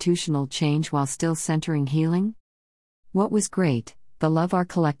institutional change while still centering healing? What was great, the love our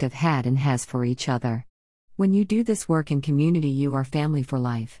collective had and has for each other. When you do this work in community, you are family for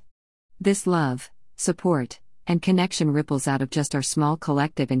life. This love, support, and connection ripples out of just our small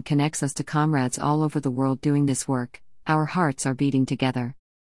collective and connects us to comrades all over the world doing this work. Our hearts are beating together.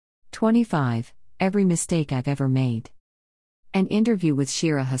 25. Every mistake I've ever made. An interview with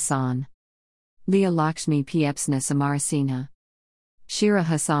Shira Hassan. Leah Lakshmi Piepsna Samarasena. Shira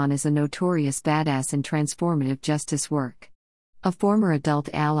Hassan is a notorious badass in transformative justice work. A former adult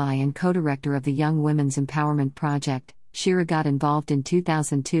ally and co-director of the Young Women's Empowerment Project, Shira got involved in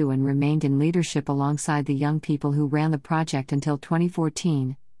 2002 and remained in leadership alongside the young people who ran the project until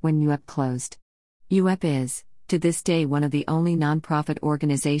 2014, when UEP closed. UEP is, to this day, one of the only nonprofit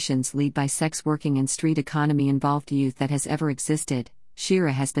organizations led by sex working and street economy involved youth that has ever existed.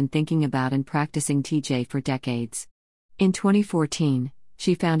 Shira has been thinking about and practicing TJ for decades. In 2014,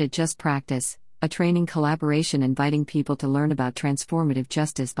 she founded Just Practice, a training collaboration inviting people to learn about transformative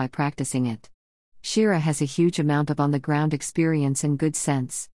justice by practicing it. Shira has a huge amount of on-the-ground experience and good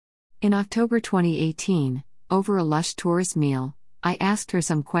sense. In October 2018, over a lush tourist meal, I asked her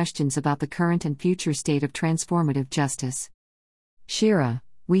some questions about the current and future state of transformative justice. Shira,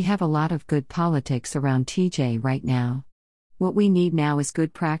 we have a lot of good politics around TJ right now. What we need now is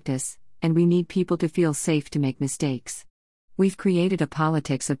good practice, and we need people to feel safe to make mistakes. We've created a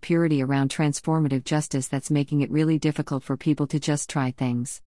politics of purity around transformative justice that's making it really difficult for people to just try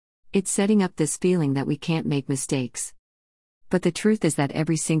things. It's setting up this feeling that we can't make mistakes. But the truth is that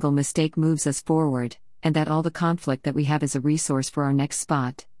every single mistake moves us forward, and that all the conflict that we have is a resource for our next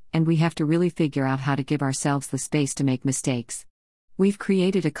spot, and we have to really figure out how to give ourselves the space to make mistakes. We've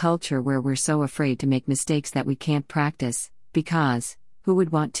created a culture where we're so afraid to make mistakes that we can't practice, because, who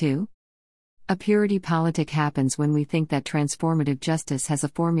would want to? A purity politic happens when we think that transformative justice has a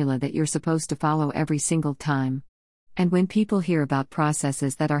formula that you're supposed to follow every single time. And when people hear about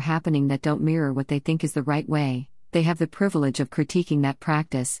processes that are happening that don't mirror what they think is the right way, they have the privilege of critiquing that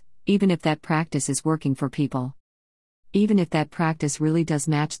practice, even if that practice is working for people. Even if that practice really does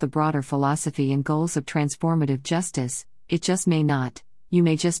match the broader philosophy and goals of transformative justice, it just may not. You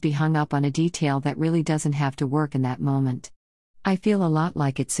may just be hung up on a detail that really doesn't have to work in that moment. I feel a lot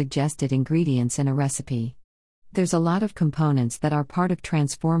like it's suggested ingredients in a recipe. There's a lot of components that are part of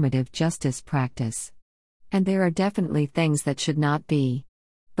transformative justice practice. And there are definitely things that should not be.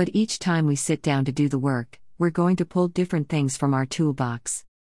 But each time we sit down to do the work, we're going to pull different things from our toolbox.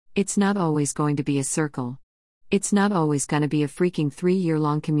 It's not always going to be a circle. It's not always going to be a freaking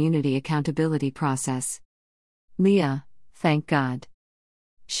 3-year-long community accountability process. Leah, thank God.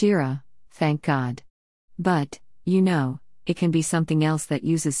 Shira, thank God. But, it can be something else that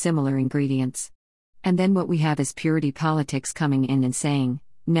uses similar ingredients. And then what we have is purity politics coming in and saying,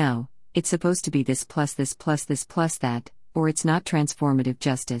 no, it's supposed to be this plus this plus this plus that, or it's not transformative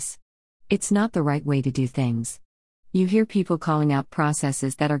justice. It's not the right way to do things. You hear people calling out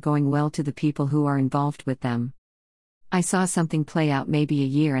processes that are going well to the people who are involved with them. I saw something play out maybe a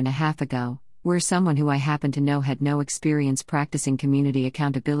year and a half ago, where someone who I happen to know had no experience practicing community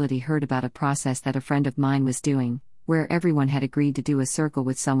accountability heard about a process that a friend of mine was doing, where everyone had agreed to do a circle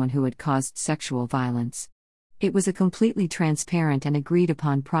with someone who had caused sexual violence. It was a completely transparent and agreed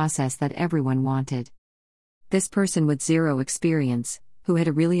upon process that everyone wanted. This person with zero experience, who had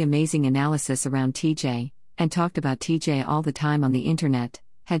a really amazing analysis around TJ, and talked about TJ all the time on the internet,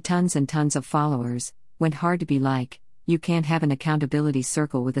 had tons and tons of followers, went hard to be like, you can't have an accountability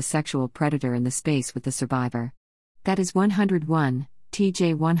circle with a sexual predator in the space with the survivor. That is 101,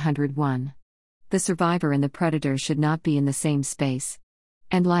 TJ 101. The survivor and the predator should not be in the same space.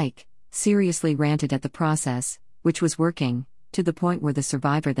 And seriously ranted at the process, which was working, to the point where the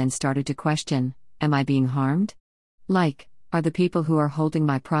survivor then started to question, am I being harmed? Are the people who are holding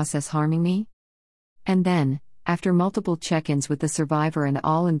my process harming me? And then, after multiple check-ins with the survivor and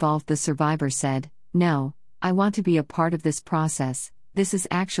all involved, the survivor said, no, I want to be a part of this process, this is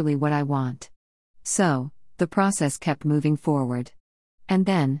actually what I want. So, the process kept moving forward. And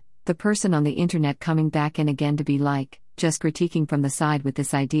then, the person on the internet coming back in again to be just critiquing from the side with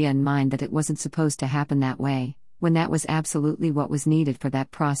this idea in mind that it wasn't supposed to happen that way, when that was absolutely what was needed for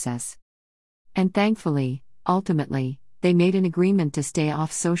that process. And thankfully, ultimately, they made an agreement to stay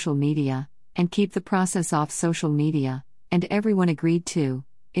off social media, and keep the process off social media, and everyone agreed to,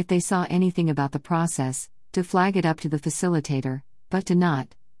 if they saw anything about the process, to flag it up to the facilitator, but to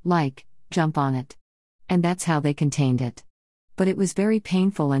not, jump on it. And that's how they contained it. But it was very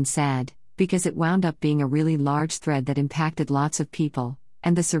painful and sad, because it wound up being a really large thread that impacted lots of people,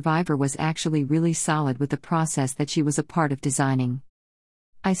 and the survivor was actually really solid with the process that she was a part of designing.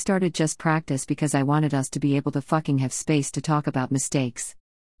 I started Just Practice because I wanted us to be able to fucking have space to talk about mistakes.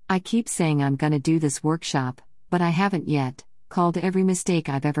 I keep saying I'm gonna do this workshop, but I haven't yet, called Every Mistake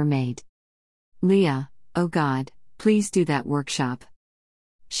I've Ever Made. Leah, oh God, please do that workshop.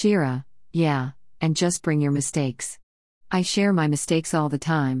 Shira, yeah, and just bring your mistakes. I share my mistakes all the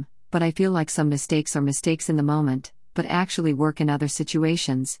time, but I feel like some mistakes are mistakes in the moment, but actually work in other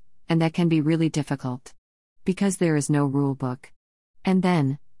situations, and that can be really difficult. Because there is no rule book. And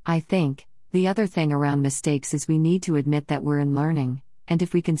then, I think, the other thing around mistakes is we need to admit that we're in learning, and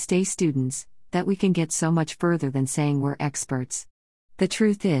if we can stay students, that we can get so much further than saying we're experts. The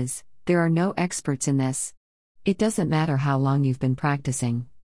truth is, there are no experts in this. It doesn't matter how long you've been practicing.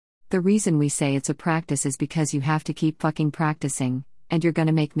 The reason we say it's a practice is because you have to keep fucking practicing, and you're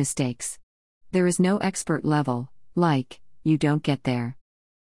gonna make mistakes. There is no expert level, you don't get there.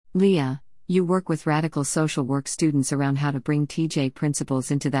 Leah, you work with radical social work students around how to bring TJ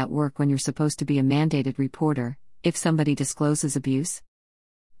principles into that work when you're supposed to be a mandated reporter, if somebody discloses abuse?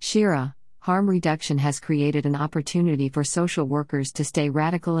 Shira, harm reduction has created an opportunity for social workers to stay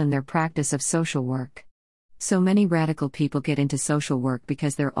radical in their practice of social work. So many radical people get into social work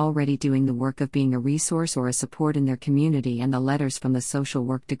because they're already doing the work of being a resource or a support in their community, and the letters from the social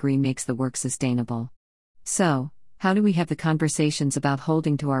work degree makes the work sustainable. So, how do we have the conversations about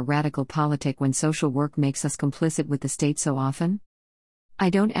holding to our radical politic when social work makes us complicit with the state so often?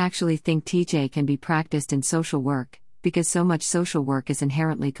 I don't actually think TJ can be practiced in social work, because so much social work is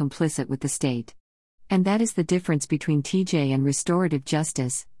inherently complicit with the state. And that is the difference between TJ and restorative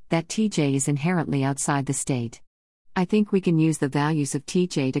justice, that TJ is inherently outside the state. I think we can use the values of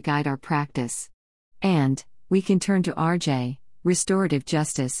TJ to guide our practice. And, we can turn to RJ, restorative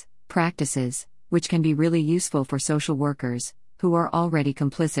justice, practices, which can be really useful for social workers, who are already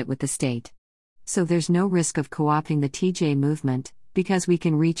complicit with the state. So there's no risk of co-opting the TJ movement, because we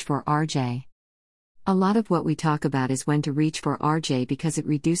can reach for RJ. A lot of what we talk about is when to reach for RJ because it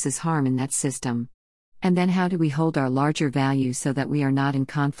reduces harm in that system. And then how do we hold our larger values so that we are not in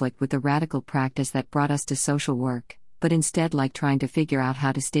conflict with the radical practice that brought us to social work, but instead trying to figure out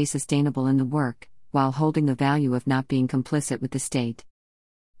how to stay sustainable in the work, while holding the value of not being complicit with the state.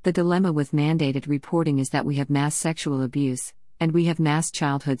 The dilemma with mandated reporting is that we have mass sexual abuse, and we have mass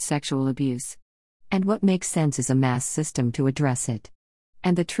childhood sexual abuse. And what makes sense is a mass system to address it.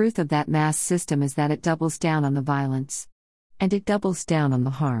 And the truth of that mass system is that it doubles down on the violence. And it doubles down on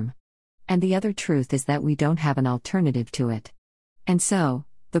the harm. And the other truth is that we don't have an alternative to it. And so,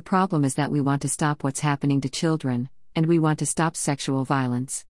 the problem is that we want to stop what's happening to children, and we want to stop sexual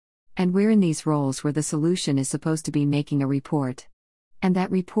violence. And we're in these roles where the solution is supposed to be making a report. And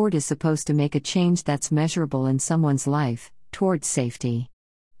that report is supposed to make a change that's measurable in someone's life, towards safety.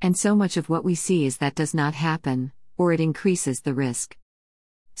 And so much of what we see is that does not happen, or it increases the risk.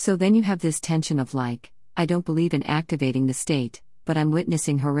 So then you have this tension of I don't believe in activating the state, but I'm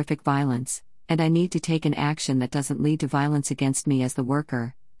witnessing horrific violence, and I need to take an action that doesn't lead to violence against me as the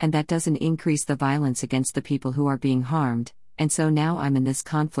worker, and that doesn't increase the violence against the people who are being harmed, and so now I'm in this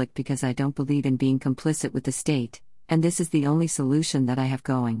conflict because I don't believe in being complicit with the state, and this is the only solution that I have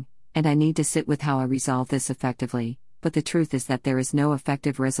going, and I need to sit with how I resolve this effectively, but the truth is that there is no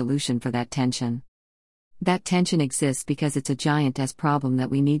effective resolution for that tension. That tension exists because it's a giant-ass problem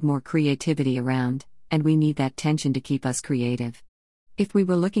that we need more creativity around, and we need that tension to keep us creative. If we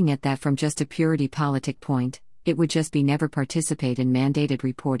were looking at that from just a purity politic point, it would just be never participate in mandated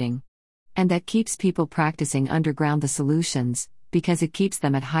reporting. And that keeps people practicing underground the solutions, because it keeps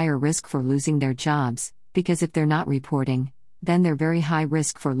them at higher risk for losing their jobs, because if they're not reporting, then they're very high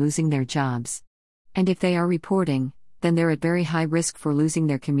risk for losing their jobs. And if they are reporting, then they're at very high risk for losing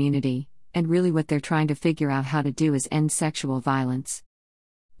their community, and really what they're trying to figure out how to do is end sexual violence.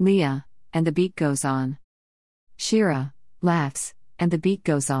 Leah, and the beat goes on. Shira laughs, and the beat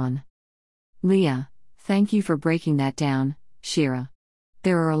goes on. Leah, thank you for breaking that down, Shira.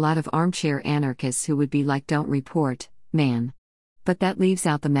 There are a lot of armchair anarchists who would be like, don't report, man. But that leaves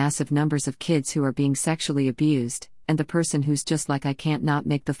out the massive numbers of kids who are being sexually abused, and the person who's just like, I can't not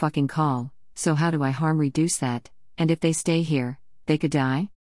make the fucking call, so how do I harm reduce that, and if they stay here, they could die?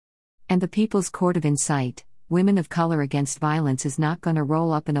 And the People's Court of Insight, Women of Color Against Violence is not gonna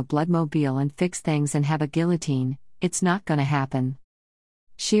roll up in a bloodmobile and fix things and have a guillotine, it's not gonna happen.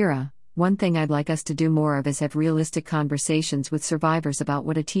 Shira, one thing I'd like us to do more of is have realistic conversations with survivors about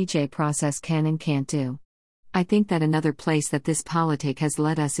what a TJ process can and can't do. I think that another place that this politic has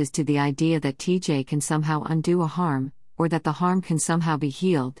led us is to the idea that TJ can somehow undo a harm, or that the harm can somehow be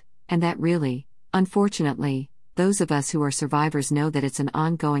healed, and that really, unfortunately, those of us who are survivors know that it's an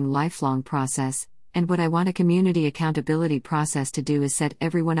ongoing lifelong process, and what I want a community accountability process to do is set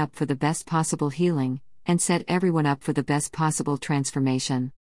everyone up for the best possible healing, and set everyone up for the best possible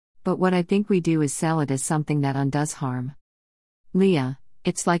transformation. But what I think we do is sell it as something that undoes harm. Leah,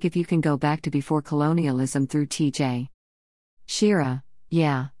 it's like if you can go back to before colonialism through TJ. Shira,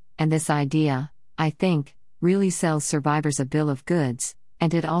 yeah, and this idea, I think, really sells survivors a bill of goods,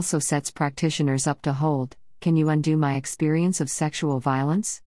 and it also sets practitioners up to hold, can you undo my experience of sexual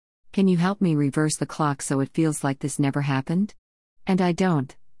violence? Can you help me reverse the clock so it feels like this never happened? And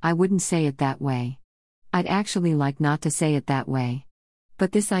I wouldn't say it that way. I'd actually like not to say it that way.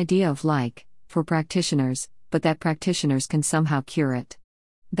 But this idea of like, for practitioners, but that practitioners can somehow cure it.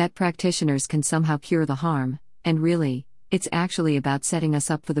 That practitioners can somehow cure the harm, and really, it's actually about setting us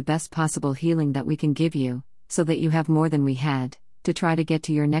up for the best possible healing that we can give you, so that you have more than we had, to try to get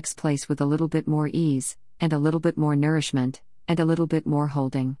to your next place with a little bit more ease, and a little bit more nourishment, and a little bit more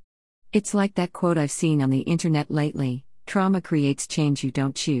holding. It's like that quote I've seen on the internet lately, trauma creates change you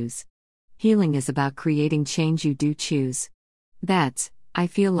don't choose. Healing is about creating change you do choose. That's, I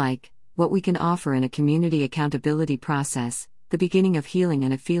feel like, what we can offer in a community accountability process, the beginning of healing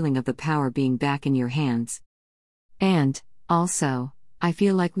and a feeling of the power being back in your hands. And, also, I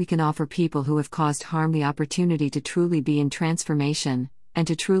feel like we can offer people who have caused harm the opportunity to truly be in transformation, and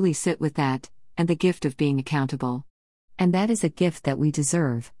to truly sit with that, and the gift of being accountable. And that is a gift that we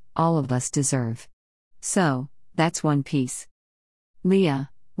deserve, all of us deserve. So, that's one piece. Leah,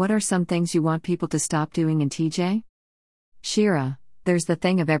 what are some things you want people to stop doing in TJ? Shira, there's the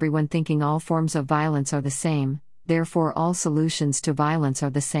thing of everyone thinking all forms of violence are the same, therefore all solutions to violence are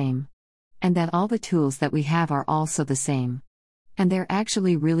the same. And that all the tools that we have are also the same. And they're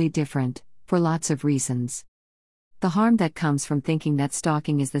actually really different, for lots of reasons. The harm that comes from thinking that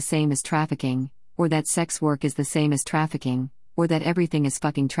stalking is the same as trafficking, or that sex work is the same as trafficking, or that everything is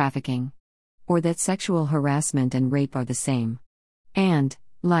fucking trafficking. Or that sexual harassment and rape are the same. And,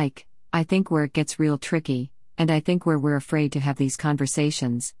 I think where it gets real tricky, and I think where we're afraid to have these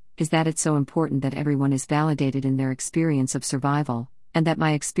conversations, is that it's so important that everyone is validated in their experience of survival, and that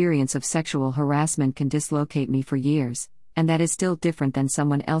my experience of sexual harassment can dislocate me for years, and that is still different than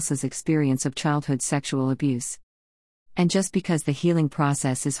someone else's experience of childhood sexual abuse. And just because the healing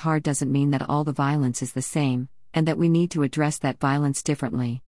process is hard doesn't mean that all the violence is the same, and that we need to address that violence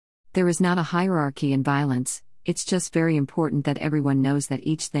differently. There is not a hierarchy in violence, it's just very important that everyone knows that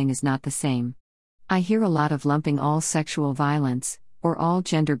each thing is not the same. I hear a lot of lumping all sexual violence, or all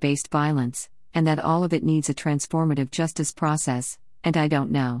gender-based violence, and that all of it needs a transformative justice process, and I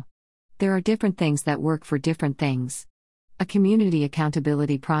don't know. There are different things that work for different things. A community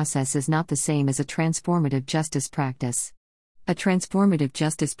accountability process is not the same as a transformative justice practice. A transformative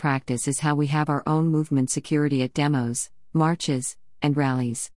justice practice is how we have our own movement security at demos, marches, and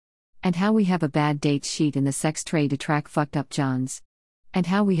rallies. And how we have a bad dates sheet in the sex tray to track fucked up Johns. And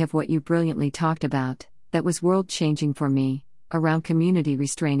how we have what you brilliantly talked about, that was world-changing for me, around community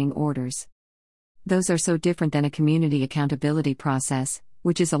restraining orders. Those are so different than a community accountability process,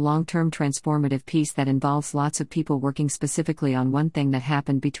 which is a long-term transformative piece that involves lots of people working specifically on one thing that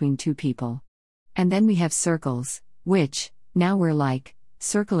happened between two people. And then we have circles, which, now we're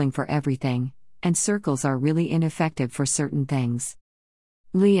circling for everything, and circles are really ineffective for certain things.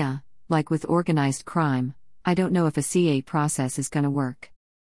 Leah, like with organized crime, I don't know if a CA process is gonna work.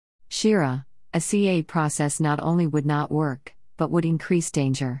 Shira, a CA process not only would not work, but would increase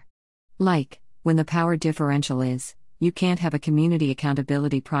danger. When the power differential is, you can't have a community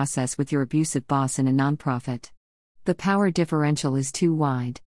accountability process with your abusive boss in a nonprofit. The power differential is too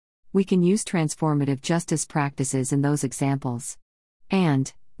wide. We can use transformative justice practices in those examples.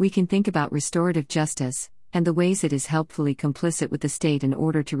 And we can think about restorative justice, and the ways it is helpfully complicit with the state in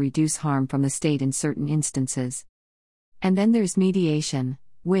order to reduce harm from the state in certain instances. And then there's mediation,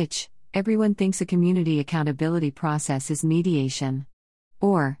 which, everyone thinks a community accountability process is mediation.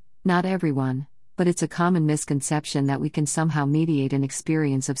 Or, not everyone, but it's a common misconception that we can somehow mediate an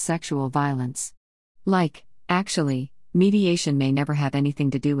experience of sexual violence. Actually, mediation may never have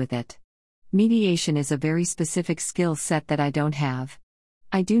anything to do with it. Mediation is a very specific skill set that I don't have.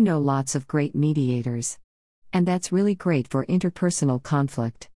 I do know lots of great mediators. And that's really great for interpersonal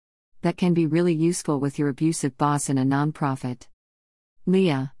conflict. That can be really useful with your abusive boss in a nonprofit.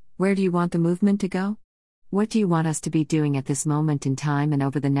 Leah, where do you want the movement to go? What do you want us to be doing at this moment in time and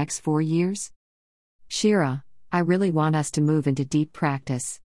over the next 4 years? Shira, I really want us to move into deep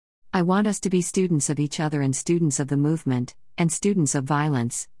practice. I want us to be students of each other and students of the movement, and students of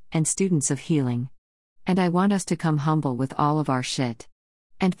violence, and students of healing. And I want us to come humble with all of our shit.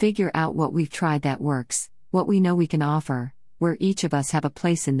 And figure out what we've tried that works, what we know we can offer, where each of us have a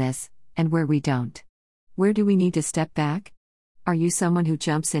place in this, and where we don't. Where do we need to step back? Are you someone who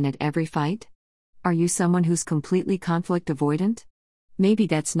jumps in at every fight? Are you someone who's completely conflict avoidant? Maybe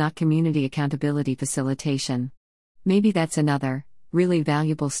that's not community accountability facilitation. Maybe that's another, really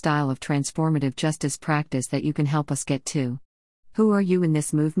valuable style of transformative justice practice that you can help us get to. Who are you in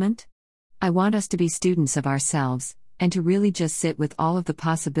this movement? I want us to be students of ourselves, and to really just sit with all of the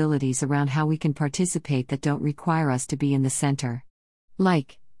possibilities around how we can participate that don't require us to be in the center.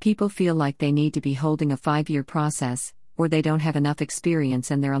 People feel like they need to be holding a 5-year process, or they don't have enough experience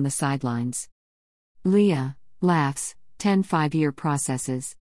and they're on the sidelines. Leah laughs. 10 5-year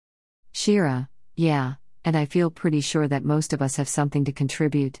processes. Shira, yeah, and I feel pretty sure that most of us have something to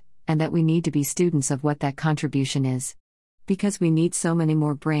contribute, and that we need to be students of what that contribution is. Because we need so many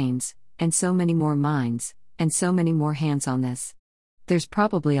more brains, and so many more minds, and so many more hands on this. There's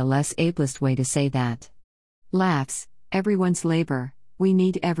probably a less ableist way to say that. Laughs, everyone's labor, we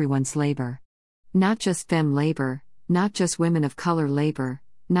need everyone's labor. Not just femme labor, not just women of color labor,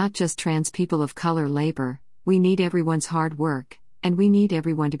 not just trans people of color labor. We need everyone's hard work, and we need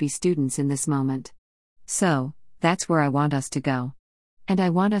everyone to be students in this moment. So, that's where I want us to go. And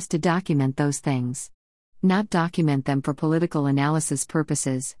I want us to document those things. Not document them for political analysis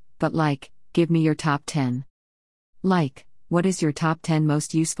purposes, but give me your top 10. What is your top 10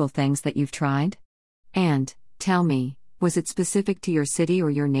 most useful things that you've tried? And, tell me, was it specific to your city or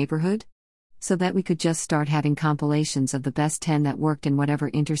your neighborhood? So that we could just start having compilations of the best 10 that worked in whatever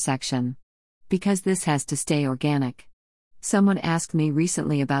intersection. Because this has to stay organic. Someone asked me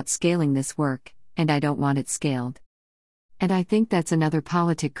recently about scaling this work, and I don't want it scaled. And I think that's another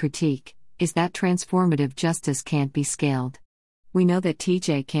politic critique, is that transformative justice can't be scaled. We know that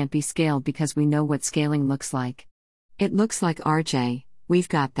TJ can't be scaled because we know what scaling looks like. It looks like RJ, we've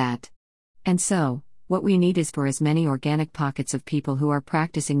got that. And so, what we need is for as many organic pockets of people who are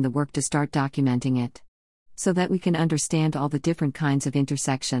practicing the work to start documenting it. So that we can understand all the different kinds of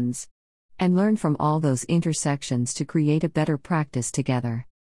intersections. And learn from all those intersections to create a better practice together.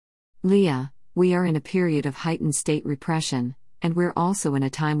 Leah, we are in a period of heightened state repression, and we're also in a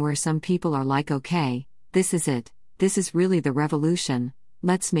time where some people are like, okay, this is it, this is really the revolution,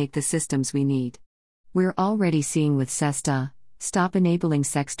 let's make the systems we need. We're already seeing with SESTA, Stop Enabling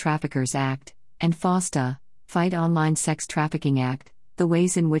Sex Traffickers Act, and FOSTA, Fight Online Sex Trafficking Act, the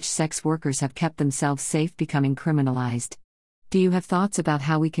ways in which sex workers have kept themselves safe becoming criminalized. Do you have thoughts about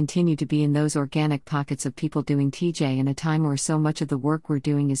how we continue to be in those organic pockets of people doing TJ in a time where so much of the work we're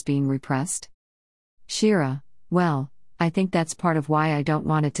doing is being repressed? Shira, well, I think that's part of why I don't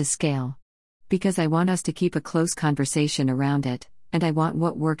want it to scale. Because I want us to keep a close conversation around it, and I want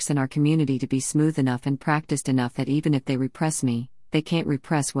what works in our community to be smooth enough and practiced enough that even if they repress me, they can't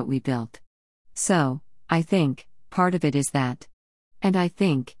repress what we built. So, I think, part of it is that. And I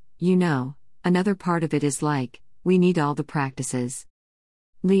think, another part of it is we need all the practices.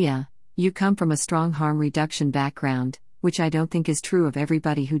 Leah, you come from a strong harm reduction background, which I don't think is true of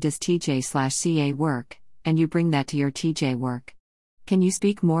everybody who does TJ/CA work, and you bring that to your TJ work. Can you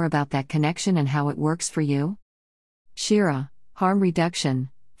speak more about that connection and how it works for you? Shira, harm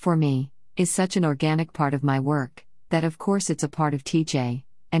reduction, for me, is such an organic part of my work, that of course it's a part of TJ,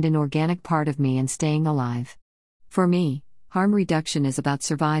 and an organic part of me and staying alive. For me, harm reduction is about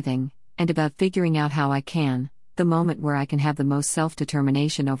surviving, and about figuring out how I can, the moment where I can have the most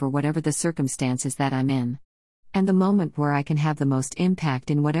self-determination over whatever the circumstances that I'm in. And the moment where I can have the most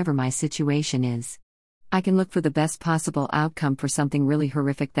impact in whatever my situation is. I can look for the best possible outcome for something really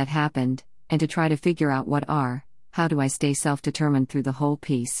horrific that happened, and to try to figure out how do I stay self-determined through the whole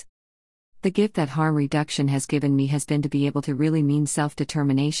piece. The gift that harm reduction has given me has been to be able to really mean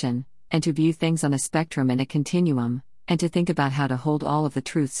self-determination, and to view things on a spectrum and a continuum, and to think about how to hold all of the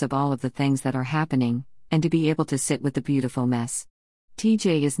truths of all of the things that are happening, and to be able to sit with the beautiful mess.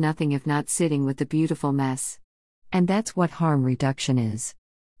 TJ is nothing if not sitting with the beautiful mess. And that's what harm reduction is.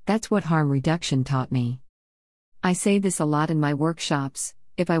 That's what harm reduction taught me. I say this a lot in my workshops.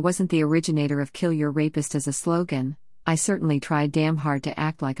 If I wasn't the originator of Kill Your Rapist as a slogan, I certainly tried damn hard to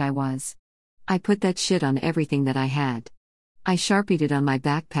act like I was. I put that shit on everything that I had. I sharpied it on my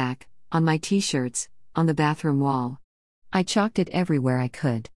backpack, on my t-shirts, on the bathroom wall. I chalked it everywhere I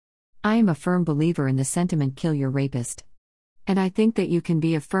could. I am a firm believer in the sentiment Kill Your Rapist. And I think that you can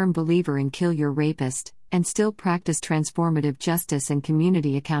be a firm believer in Kill Your Rapist, and still practice transformative justice and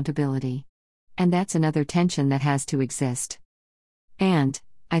community accountability. And that's another tension that has to exist. And,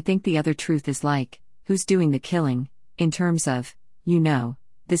 I think the other truth is who's doing the killing, in terms of,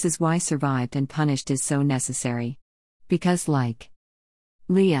 this is why Survived and Punished is so necessary. Because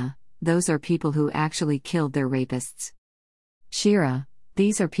Leah, those are people who actually killed their rapists. Shira,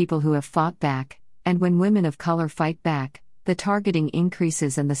 these are people who have fought back, and when women of color fight back, the targeting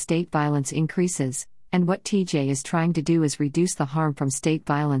increases and the state violence increases, and what TJ is trying to do is reduce the harm from state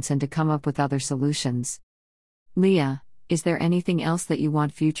violence and to come up with other solutions. Leah, is there anything else that you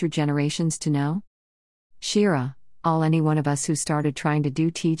want future generations to know? Shira, all any one of us who started trying to do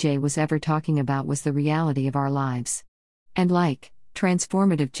TJ was ever talking about was the reality of our lives. And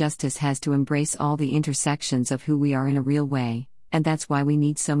transformative justice has to embrace all the intersections of who we are in a real way, and that's why we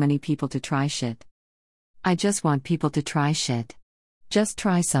need so many people to try shit. I just want people to try shit. Just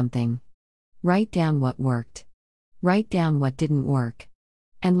try something. Write down what worked. Write down what didn't work.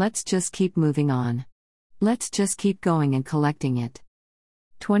 And let's just keep moving on. Let's just keep going and collecting it.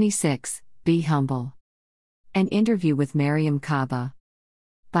 26. Be humble. An interview with Mariame Kaba.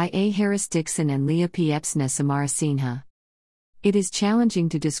 By A. Harris Dixon and Leah Piepzna Samarasinha. It is challenging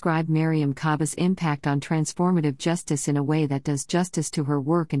to describe Mariame Kaba's impact on transformative justice in a way that does justice to her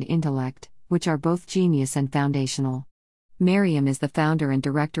work and intellect, which are both genius and foundational. Mariame is the founder and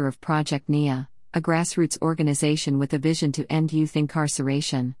director of Project NIA, a grassroots organization with a vision to end youth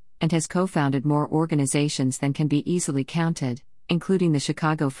incarceration, and has co-founded more organizations than can be easily counted, including the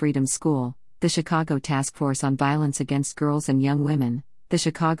Chicago Freedom School, the Chicago Task Force on Violence Against Girls and Young Women, the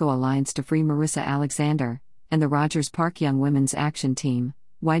Chicago Alliance to Free Marissa Alexander, and the Rogers Park Young Women's Action Team,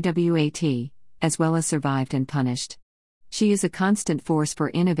 YWAT, as well as Survived and Punished. She is a constant force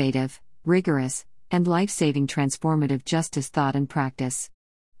for innovative, rigorous, and life-saving transformative justice thought and practice.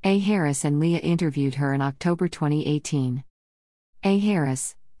 A. Harris and Leah interviewed her in October 2018. A.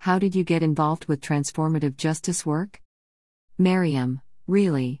 Harris, how did you get involved with transformative justice work? Mariame,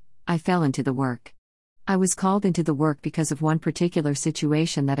 really, I fell into the work. I was called into the work because of one particular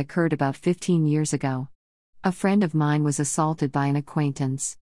situation that occurred about 15 years ago. A friend of mine was assaulted by an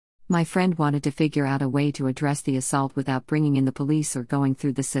acquaintance. My friend wanted to figure out a way to address the assault without bringing in the police or going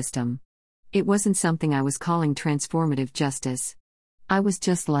through the system. It wasn't something I was calling transformative justice. I was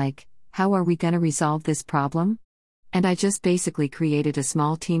just how are we gonna resolve this problem? And I just basically created a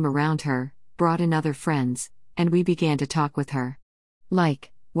small team around her, brought in other friends, and we began to talk with her.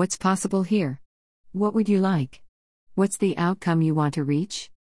 What's possible here? What would you like? What's the outcome you want to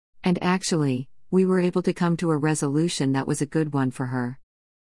reach? And actually, we were able to come to a resolution that was a good one for her.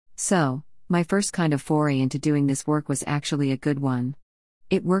 So, my first kind of foray into doing this work was actually a good one.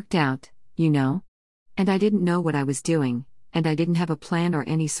 It worked out, And I didn't know what I was doing, and I didn't have a plan or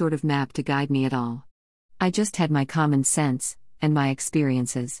any sort of map to guide me at all. I just had my common sense, and my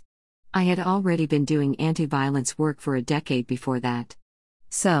experiences. I had already been doing anti-violence work for a decade before that.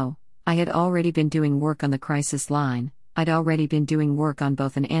 So, I had already been doing work on the crisis line, I'd already been doing work on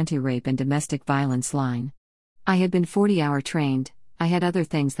both an anti-rape and domestic violence line. I had been 40-hour trained, I had other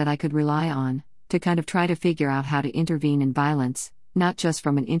things that I could rely on, to kind of try to figure out how to intervene in violence, not just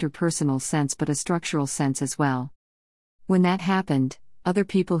from an interpersonal sense but a structural sense as well. When that happened, other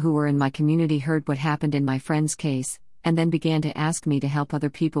people who were in my community heard what happened in my friend's case, and then began to ask me to help other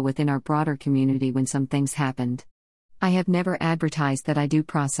people within our broader community when some things happened. I have never advertised that I do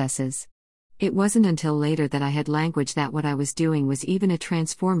processes. It wasn't until later that I had language that what I was doing was even a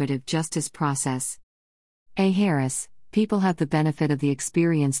transformative justice process. A. Harris, people have the benefit of the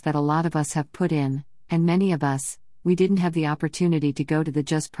experience that a lot of us have put in, and many of us, we didn't have the opportunity to go to the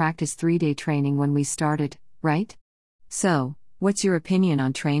Just Practice 3-day training when we started, right? So, what's your opinion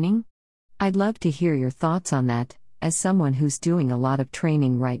on training? I'd love to hear your thoughts on that, as someone who's doing a lot of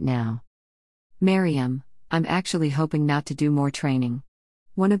training right now. Miriam, I'm actually hoping not to do more training.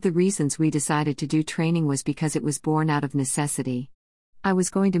 One of the reasons we decided to do training was because it was born out of necessity. I was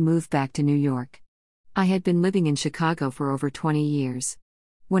going to move back to New York. I had been living in Chicago for over 20 years.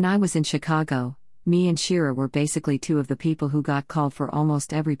 When I was in Chicago, me and Shira were basically two of the people who got called for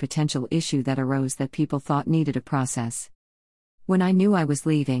almost every potential issue that arose that people thought needed a process. When I knew I was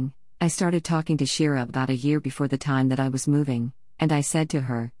leaving, I started talking to Shira about a year before the time that I was moving, and I said to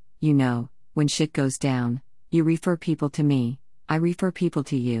her, you know, when shit goes down, you refer people to me, I refer people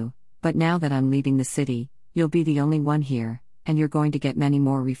to you, but now that I'm leaving the city, you'll be the only one here, and you're going to get many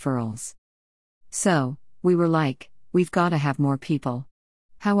more referrals. So, we were like, we've got to have more people.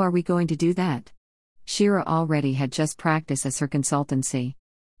 How are we going to do that? Shira already had Just Practice as her consultancy.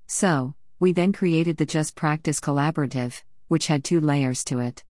 So, we then created the Just Practice Collaborative, which had 2 layers to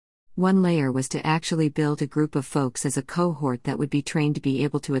it. One layer was to actually build a group of folks as a cohort that would be trained to be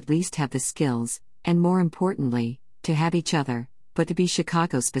able to at least have the skills, and more importantly, to have each other, but to be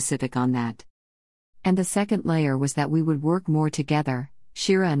Chicago specific on that. And the second layer was that we would work more together,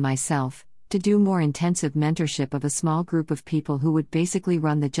 Shira and myself, to do more intensive mentorship of a small group of people who would basically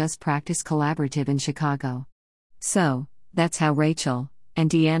run the Just Practice Collaborative in Chicago. So, that's how Rachel, and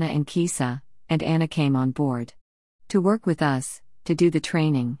Deanna and Kisa, and Anna came on board. To work with us, to do the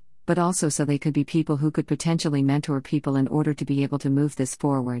training, but also so they could be people who could potentially mentor people in order to be able to move this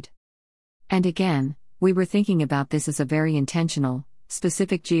forward. And again, we were thinking about this as a very intentional,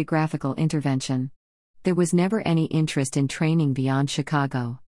 specific geographical intervention. There was never any interest in training beyond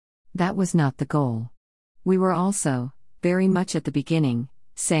Chicago. That was not the goal. We were also, very much at the beginning,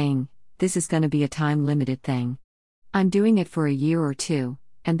 saying, this is going to be a time-limited thing. I'm doing it for a year or 2,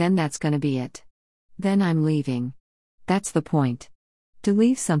 and then that's going to be it. Then I'm leaving. That's the point. To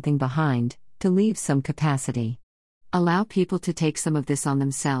leave something behind, to leave some capacity. Allow people to take some of this on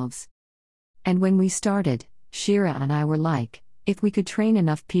themselves. And when we started, Shira and I were like, if we could train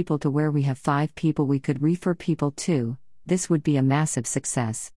enough people to where we have 5 people we could refer people to, this would be a massive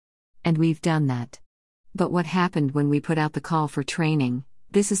success. And we've done that. But what happened when we put out the call for training?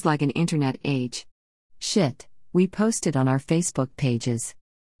 This is like an internet age. Shit, we posted on our Facebook pages.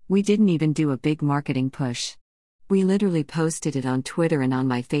 We didn't even do a big marketing push. We literally posted it on Twitter and on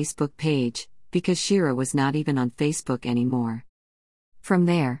my Facebook page, because Shira was not even on Facebook anymore. From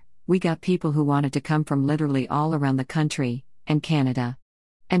there, we got people who wanted to come from literally all around the country, and Canada.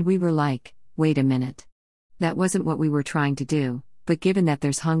 And we were like, wait a minute. That wasn't what we were trying to do, but given that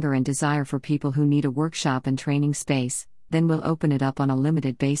there's hunger and desire for people who need a workshop and training space, then we'll open it up on a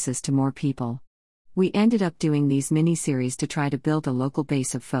limited basis to more people. We ended up doing these mini-series to try to build a local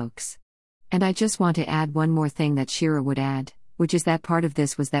base of folks. And I just want to add one more thing that Shira would add, which is that part of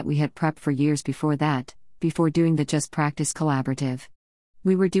this was that we had prepped for years before that, before doing the Just Practice Collaborative.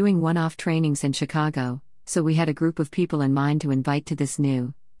 We were doing one-off trainings in Chicago, so we had a group of people in mind to invite to this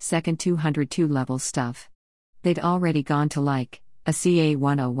new, second 202 level stuff. They'd already gone to a CA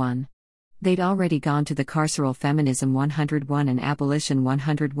 101. They'd already gone to the Carceral Feminism 101 and Abolition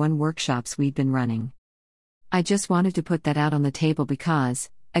 101 workshops we'd been running. I just wanted to put that out on the table because,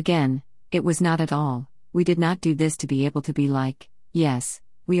 again, it was not at all, we did not do this to be able to be like, yes,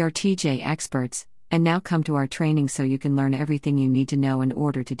 we are TJ experts, and now come to our training so you can learn everything you need to know in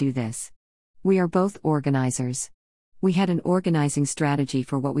order to do this. We are both organizers. We had an organizing strategy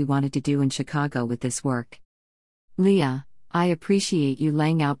for what we wanted to do in Chicago with this work. Leah, I appreciate you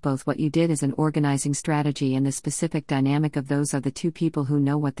laying out both what you did as an organizing strategy and the specific dynamic of those are the 2 people who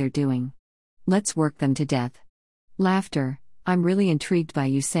know what they're doing. Let's work them to death. Laughter, I'm really intrigued by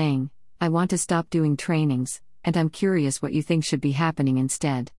you saying, I want to stop doing trainings, and I'm curious what you think should be happening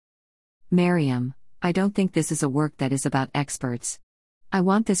instead. Miriam, I don't think this is a work that is about experts. I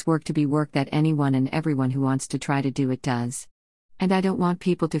want this work to be work that anyone and everyone who wants to try to do it does. And I don't want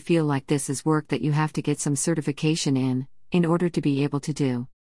people to feel like this is work that you have to get some certification in order to be able to do.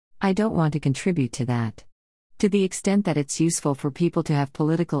 I don't want to contribute to that. To the extent that it's useful for people to have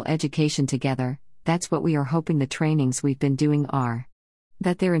political education together, that's what we are hoping the trainings we've been doing are.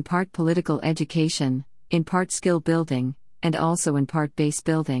 That they're in part political education, in part skill building, and also in part base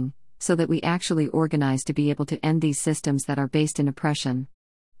building, so that we actually organize to be able to end these systems that are based in oppression.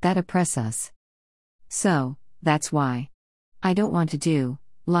 That oppress us. So, that's why. I don't want to do,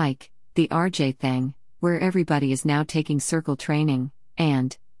 the RJ thing, where everybody is now taking circle training,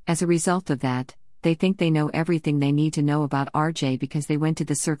 and, as a result of that, they think they know everything they need to know about RJ because they went to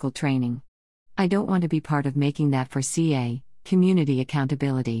the circle training. I don't want to be part of making that for CA, community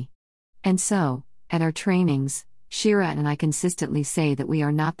accountability. And so, at our trainings, Shira and I consistently say that we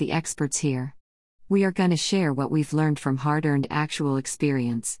are not the experts here. We are going to share what we've learned from hard-earned actual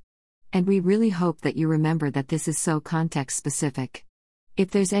experience. And we really hope that you remember that this is so context specific. If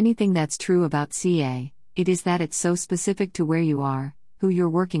there's anything that's true about CA, it is that it's so specific to where you are, who you're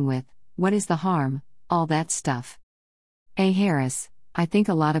working with, what is the harm, all that stuff. A. Harris, I think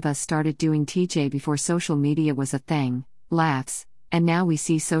a lot of us started doing TJ before social media was a thing, laughs, and now we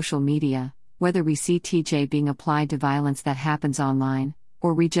see social media, whether we see TJ being applied to violence that happens online,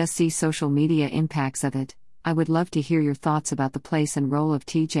 or we just see social media impacts of it. I would love to hear your thoughts about the place and role of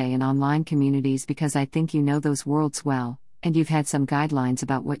TJ in online communities because I think you know those worlds well, and you've had some guidelines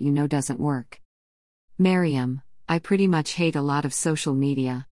about what you know doesn't work. Miriam, I pretty much hate a lot of social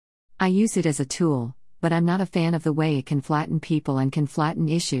media. I use it as a tool, but I'm not a fan of the way it can flatten people and can flatten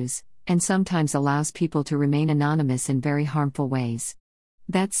issues, and sometimes allows people to remain anonymous in very harmful ways.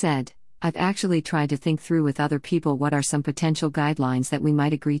 That said, I've actually tried to think through with other people what are some potential guidelines that we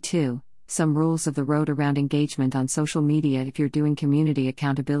might agree to, some rules of the road around engagement on social media if you're doing community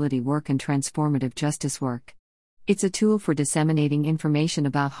accountability work and transformative justice work. It's a tool for disseminating information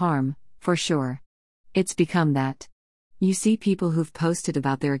about harm, for sure. It's become that. You see people who've posted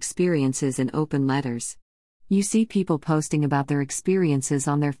about their experiences in open letters. You see people posting about their experiences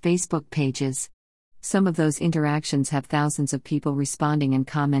on their Facebook pages. Some of those interactions have thousands of people responding and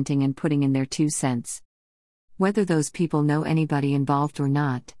commenting and putting in their 2 cents. Whether those people know anybody involved or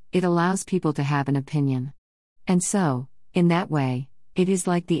not, it allows people to have an opinion. And so, in that way, it is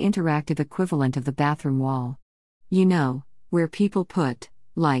like the interactive equivalent of the bathroom wall. You know, where people put,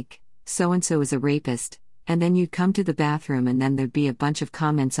 like, so-and-so is a rapist, and then you'd come to the bathroom and then there'd be a bunch of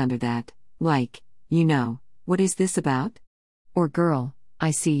comments under that, like, you know, what is this about? Or girl,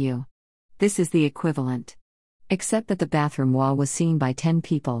 I see you. This is the equivalent. Except that the bathroom wall was seen by 10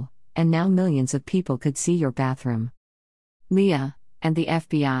 people, and now millions of people could see your bathroom. Leah, and the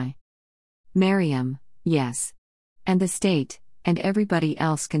FBI. Miriam, yes. And the state, and everybody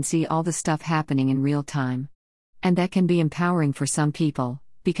else can see all the stuff happening in real time. And that can be empowering for some people,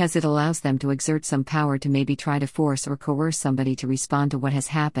 because it allows them to exert some power to maybe try to force or coerce somebody to respond to what has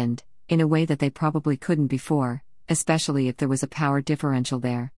happened, in a way that they probably couldn't before, especially if there was a power differential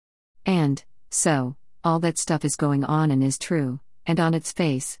there. And, so, all that stuff is going on and is true, and on its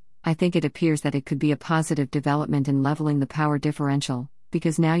face, I think it appears that it could be a positive development in leveling the power differential,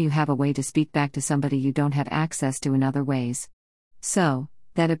 because now you have a way to speak back to somebody you don't have access to in other ways. So,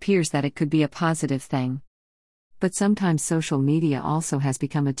 that appears that it could be a positive thing. But sometimes social media also has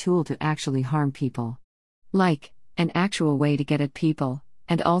become a tool to actually harm people. Like, an actual way to get at people,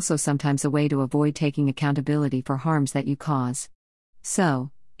 and also sometimes a way to avoid taking accountability for harms that you cause. So,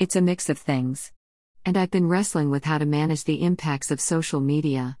 it's a mix of things. And I've been wrestling with how to manage the impacts of social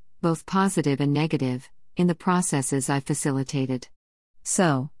media, both positive and negative, in the processes I've facilitated.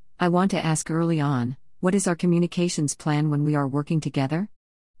 So, I want to ask early on, what is our communications plan when we are working together?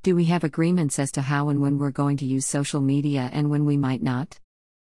 Do we have agreements as to how and when we're going to use social media and when we might not?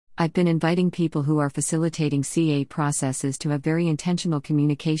 I've been inviting people who are facilitating CA processes to have very intentional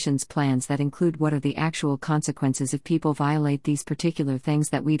communications plans that include what are the actual consequences if people violate these particular things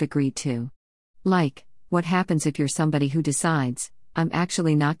that we've agreed to. Like, what happens if you're somebody who decides, I'm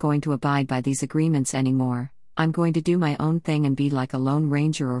actually not going to abide by these agreements anymore, I'm going to do my own thing and be like a lone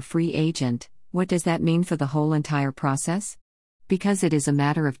ranger or free agent, what does that mean for the whole entire process? Because it is a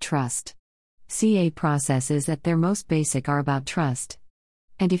matter of trust. CA processes at their most basic are about trust.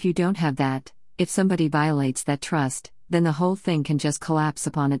 And if you don't have that, if somebody violates that trust, then the whole thing can just collapse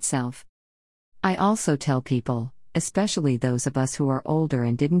upon itself. I also tell people, especially those of us who are older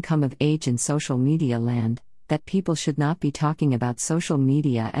and didn't come of age in social media land, that people should not be talking about social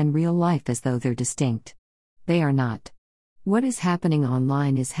media and real life as though they're distinct. They are not. What is happening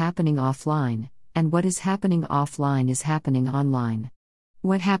online is happening offline, and what is happening offline is happening online.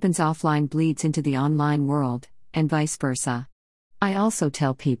 What happens offline bleeds into the online world, and vice versa. I also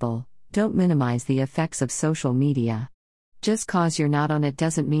tell people, don't minimize the effects of social media. Just cause you're not on it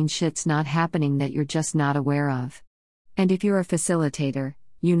doesn't mean shit's not happening that you're just not aware of. And if you're a facilitator,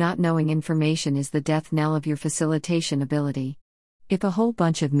 you not knowing information is the death knell of your facilitation ability. If a whole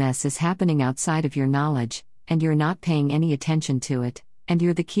bunch of mess is happening outside of your knowledge, and you're not paying any attention to it, and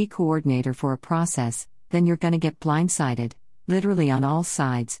you're the key coordinator for a process, then you're gonna get blindsided, literally on all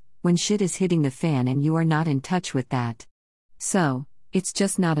sides, when shit is hitting the fan and you are not in touch with that. So, it's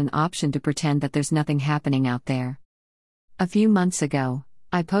just not an option to pretend that there's nothing happening out there. A few months ago,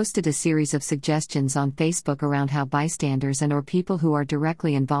 I posted a series of suggestions on Facebook around how bystanders and/or people who are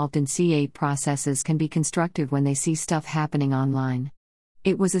directly involved in CA processes can be constructive when they see stuff happening online.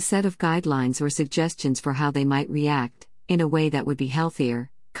 It was a set of guidelines or suggestions for how they might react, in a way that would be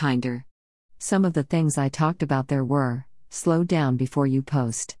healthier, kinder. Some of the things I talked about there were, slow down before you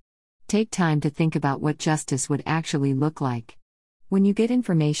post. Take time to think about what justice would actually look like. When you get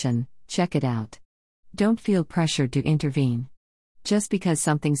information, check it out. Don't feel pressured to intervene. Just because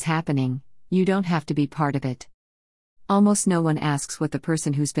something's happening, you don't have to be part of it. Almost no one asks what the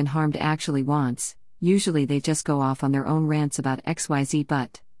person who's been harmed actually wants. Usually they just go off on their own rants about XYZ,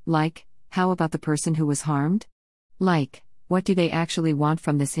 but, how about the person who was harmed? What do they actually want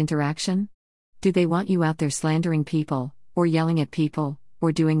from this interaction? Do they want you out there slandering people, or yelling at people,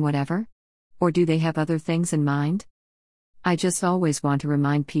 or doing whatever? Or do they have other things in mind? I just always want to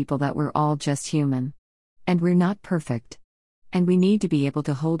remind people that we're all just human. And we're not perfect. And we need to be able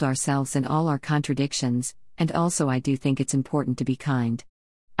to hold ourselves in all our contradictions, and also I do think it's important to be kind.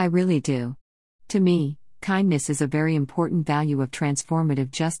 I really do. To me, kindness is a very important value of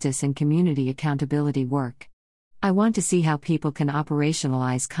transformative justice and community accountability work. I want to see how people can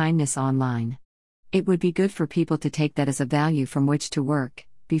operationalize kindness online. It would be good for people to take that as a value from which to work,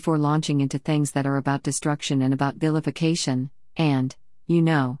 before launching into things that are about destruction and about vilification, and,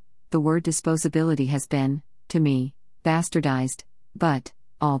 the word disposability has been, to me, bastardized, but,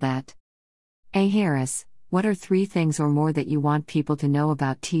 all that. A. Harris, what are 3 things or more that you want people to know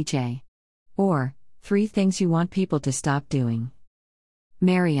about TJ? Or, 3 things you want people to stop doing?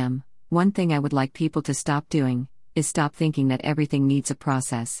 Miriam, one thing I would like people to stop doing, is stop thinking that everything needs a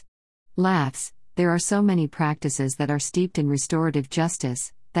process. Laughs, there are so many practices that are steeped in restorative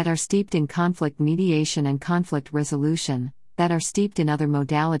justice, that are steeped in conflict mediation and conflict resolution, that are steeped in other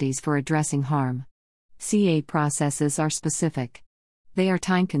modalities for addressing harm. CA processes are specific. They are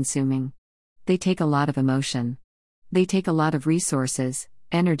time-consuming. They take a lot of emotion. They take a lot of resources,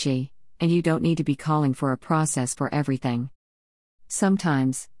 energy, and you don't need to be calling for a process for everything.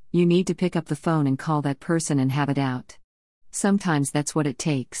 Sometimes, you need to pick up the phone and call that person and have it out. Sometimes that's what it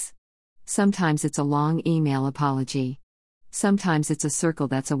takes. Sometimes it's a long email apology. Sometimes it's a circle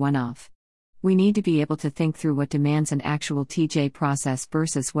that's a one-off. We need to be able to think through what demands an actual TJ process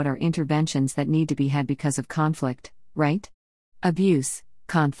versus what are interventions that need to be had because of conflict, right? Abuse,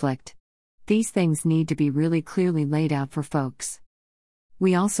 conflict. These things need to be really clearly laid out for folks.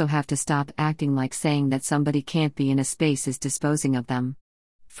 We also have to stop acting like saying that somebody can't be in a space is disposing of them.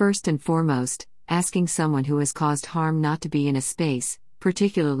 First and foremost, asking someone who has caused harm not to be in a space,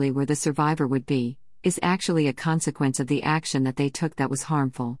 particularly where the survivor would be, is actually a consequence of the action that they took that was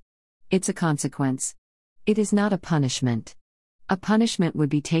harmful. It's a consequence. It is not a punishment. A punishment would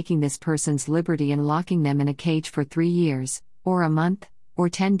be taking this person's liberty and locking them in a cage for 3 years, or a month, or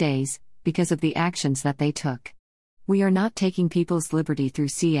 10 days, because of the actions that they took. We are not taking people's liberty through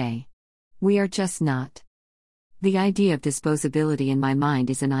CA. We are just not. The idea of disposability in my mind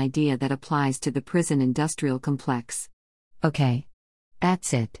is an idea that applies to the prison industrial complex. Okay.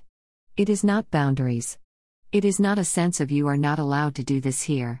 That's it. It is not boundaries. It is not a sense of you are not allowed to do this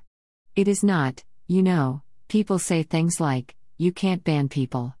here. It is not, people say things like, you can't ban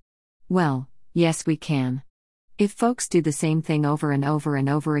people. Well, yes we can. If folks do the same thing over and over and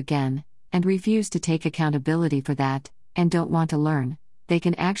over again, and refuse to take accountability for that, and don't want to learn, they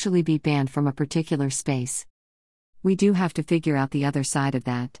can actually be banned from a particular space. We do have to figure out the other side of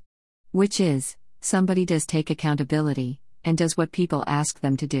that. Which is, somebody does take accountability, and does what people ask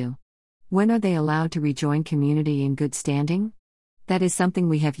them to do. When are they allowed to rejoin community in good standing? That is something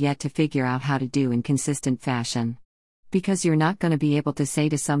we have yet to figure out how to do in consistent fashion. Because you're not going to be able to say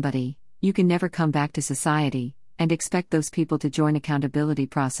to somebody, you can never come back to society, and expect those people to join accountability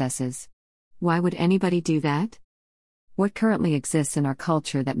processes. Why would anybody do that? What currently exists in our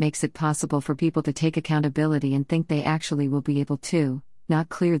culture that makes it possible for people to take accountability and think they actually will be able to, not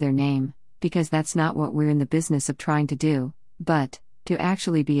clear their name, because that's not what we're in the business of trying to do, but, to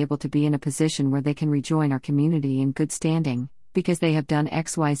actually be able to be in a position where they can rejoin our community in good standing, because they have done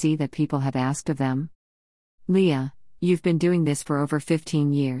XYZ that people have asked of them? Leah, you've been doing this for over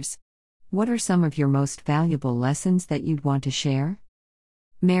 15 years. What are some of your most valuable lessons that you'd want to share?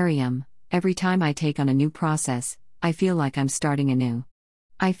 Miriam, every time I take on a new process, I feel like I'm starting anew.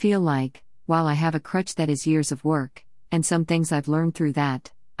 I feel like, while I have a crutch that is years of work, and some things I've learned through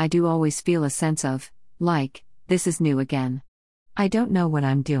that, I do always feel a sense of, this is new again. I don't know what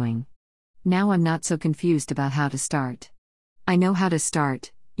I'm doing. Now I'm not so confused about how to start. I know how to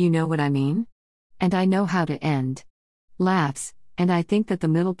start, you know what I mean? And I know how to end. Laughs, and I think that the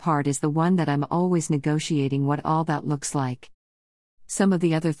middle part is the one that I'm always negotiating what all that looks like. Some of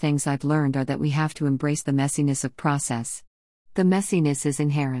the other things I've learned are that we have to embrace the messiness of process. The messiness is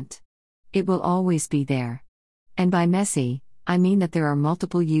inherent. It will always be there. And by messy, I mean that there are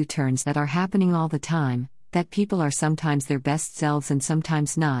multiple U-turns that are happening all the time, that people are sometimes their best selves and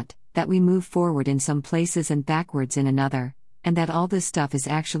sometimes not, that we move forward in some places and backwards in another, and that all this stuff is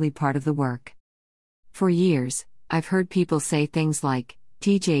actually part of the work. For years, I've heard people say things like,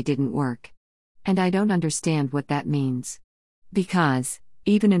 TJ didn't work. And I don't understand what that means. Because,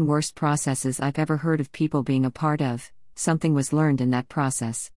 even in worst processes I've ever heard of people being a part of, something was learned in that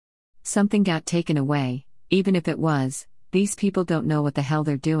process. Something got taken away, even if it was, these people don't know what the hell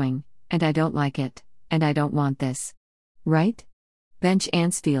they're doing, and I don't like it, and I don't want this. Right? Bench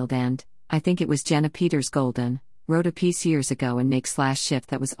Ansfield and, I think it was Jenna Peters Golden, wrote a piece years ago in Make/Shift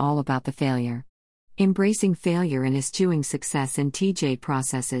that was all about the failure. Embracing failure and eschewing success in TJ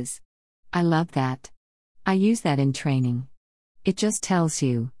processes. I love that. I use that in training. It just tells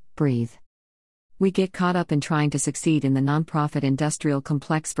you, breathe. We get caught up in trying to succeed in the nonprofit industrial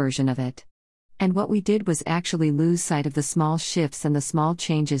complex version of it. And what we did was actually lose sight of the small shifts and the small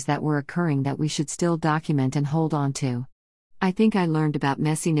changes that were occurring that we should still document and hold on to. I think I learned about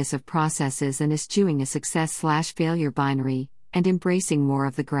messiness of processes and eschewing a success/failure binary, and embracing more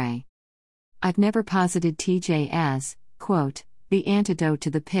of the gray. I've never posited TJ as, quote, the antidote to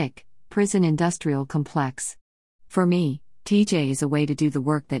the PIC, prison industrial complex. For me, TJ is a way to do the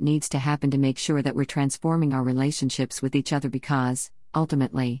work that needs to happen to make sure that we're transforming our relationships with each other because,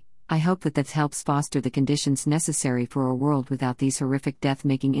 ultimately, I hope that helps foster the conditions necessary for a world without these horrific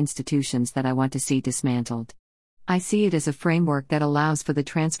death-making institutions that I want to see dismantled. I see it as a framework that allows for the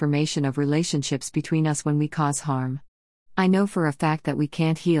transformation of relationships between us when we cause harm. I know for a fact that we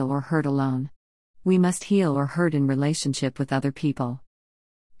can't heal or hurt alone. We must heal or hurt in relationship with other people.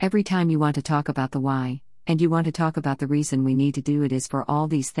 Every time you want to talk about the why, and you want to talk about the reason we need to do it is for all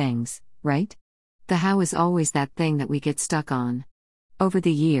these things, right? The how is always that thing that we get stuck on. Over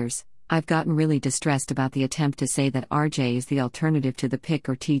the years, I've gotten really distressed about the attempt to say that RJ is the alternative to the PIC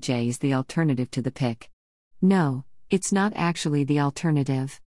or TJ is the alternative to the PIC. No, it's not actually the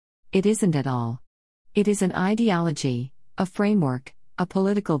alternative. It isn't at all. It is an ideology, a framework, a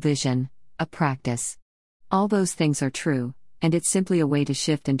political vision, a practice. All those things are true, and it's simply a way to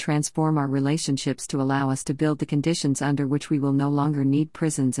shift and transform our relationships to allow us to build the conditions under which we will no longer need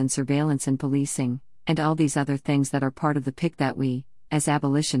prisons and surveillance and policing, and all these other things that are part of the PIC that we, as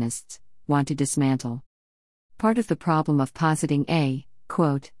abolitionists, want to dismantle. Part of the problem of positing a,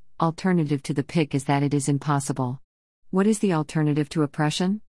 quote, alternative to the PIC is that it is impossible. What is the alternative to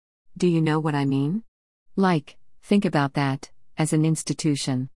oppression? Do you know what I mean? Think about that, as an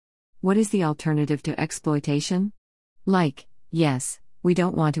institution. What is the alternative to exploitation? Yes, we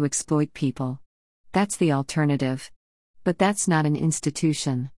don't want to exploit people. That's the alternative. But that's not an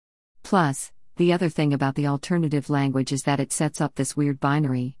institution. Plus, the other thing about the alternative language is that it sets up this weird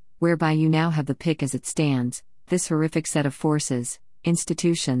binary, whereby you now have the PIC as it stands, this horrific set of forces,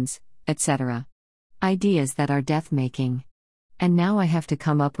 institutions, etc. Ideas that are death-making. And now I have to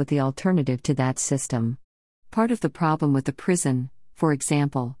come up with the alternative to that system. Part of the problem with the prison, for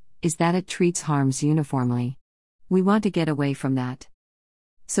example, is that it treats harms uniformly. We want to get away from that.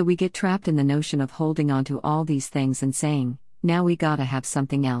 So we get trapped in the notion of holding on to all these things and saying, now we gotta have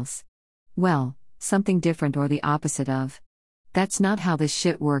something else. Well, something different or the opposite of. That's not how this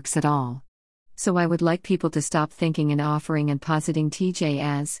shit works at all. So I would like people to stop thinking and offering and positing TJ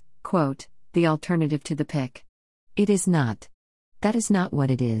as, quote, the alternative to the PIC. It is not. That is not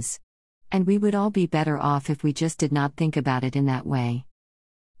what it is. And we would all be better off if we just did not think about it in that way.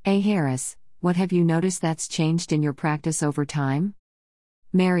 A. Harris, what have you noticed that's changed in your practice over time?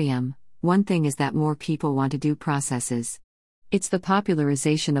 Miriam, one thing is that more people want to do processes. It's the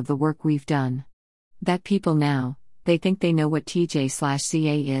popularization of the work we've done. That people now, they think they know what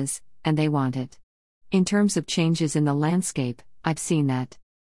TJ/CA is, and they want it. In terms of changes in the landscape, I've seen that.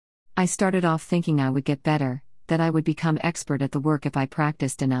 I started off thinking I would get better, that I would become expert at the work if I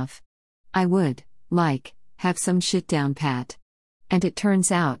practiced enough. I would, have some shit down pat. And it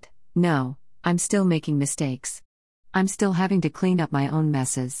turns out, no, I'm still making mistakes. I'm still having to clean up my own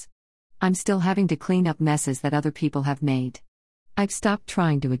messes. I'm still having to clean up messes that other people have made. I've stopped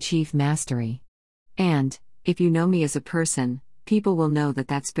trying to achieve mastery. And, if you know me as a person, people will know that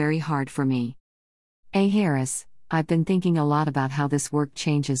that's very hard for me. A. Harris, I've been thinking a lot about how this work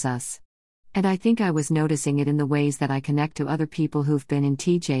changes us. And I think I was noticing it in the ways that I connect to other people who've been in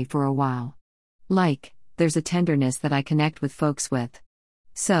TJ for a while. There's a tenderness that I connect with folks with.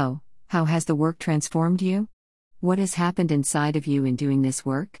 So, how has the work transformed you? What has happened inside of you in doing this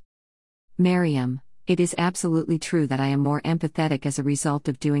work? Miriam, it is absolutely true that I am more empathetic as a result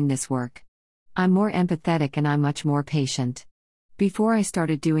of doing this work. I'm more empathetic and I'm much more patient. Before I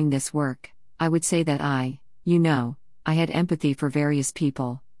started doing this work, I would say that I had empathy for various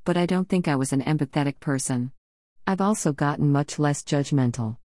people, but I don't think I was an empathetic person. I've also gotten much less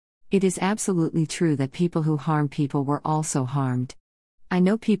judgmental. It is absolutely true that people who harm people were also harmed. I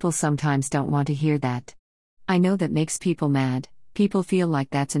know people sometimes don't want to hear that. I know that makes people mad, people feel like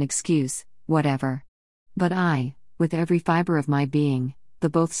that's an excuse, whatever. But I, with every fiber of my being, the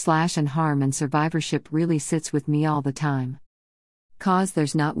both slash and harm and survivorship really sits with me all the time. 'Cause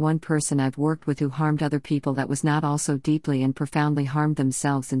there's not one person I've worked with who harmed other people that was not also deeply and profoundly harmed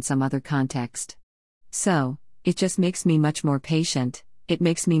themselves in some other context. So, it just makes me much more patient, it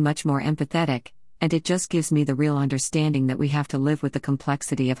makes me much more empathetic, and it just gives me the real understanding that we have to live with the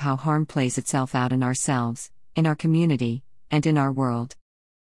complexity of how harm plays itself out in ourselves, in our community, and in our world.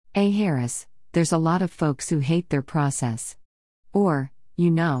 A. Harris, there's a lot of folks who hate their process. Or,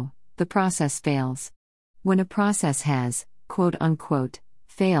 the process fails. When a process has, quote unquote,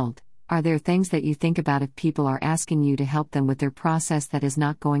 failed, are there things that you think about if people are asking you to help them with their process that is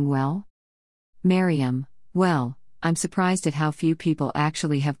not going well? Miriam, well, I'm surprised at how few people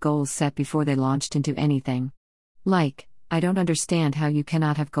actually have goals set before they launched into anything. Like, I don't understand how you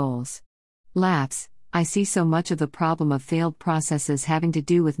cannot have goals. Laughs, I see so much of the problem of failed processes having to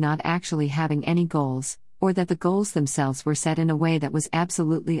do with not actually having any goals, or that the goals themselves were set in a way that was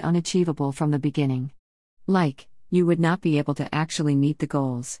absolutely unachievable from the beginning. Like, you would not be able to actually meet the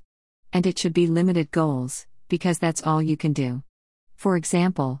goals. And it should be limited goals, because that's all you can do. For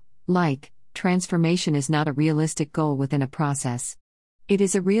example, transformation is not a realistic goal within a process. It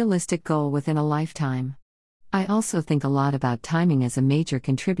is a realistic goal within a lifetime. I also think a lot about timing as a major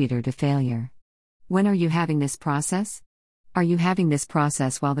contributor to failure. When are you having this process? Are you having this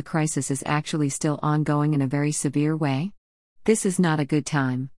process while the crisis is actually still ongoing in a very severe way? This is not a good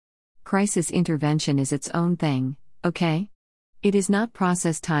time. Crisis intervention is its own thing, okay? It is not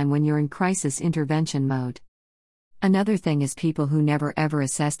process time when you're in crisis intervention mode. Another thing is people who never ever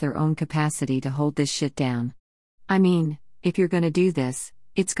assess their own capacity to hold this shit down. I mean, if you're gonna do this,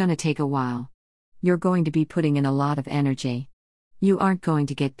 it's gonna take a while. You're going to be putting in a lot of energy. You aren't going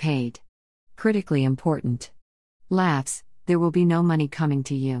to get paid. Critically important. Laughs, there will be no money coming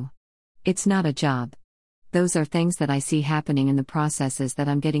to you. It's not a job. Those are things that I see happening in the processes that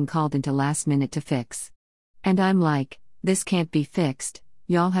I'm getting called into last minute to fix. And I'm like, this can't be fixed,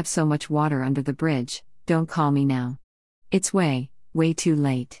 y'all have so much water under the bridge, don't call me now. It's way too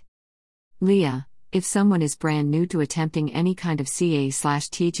late. Leah, if someone is brand new to attempting any kind of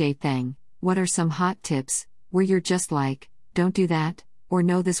CA/TJ thing, what are some hot tips, where you're just like, don't do that, or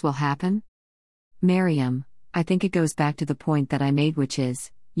no, this will happen? Miriam, I think it goes back to the point that I made, which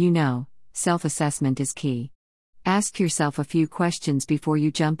is, self-assessment is key. Ask yourself a few questions before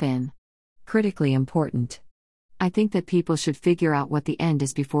you jump in. Critically important. I think that people should figure out what the end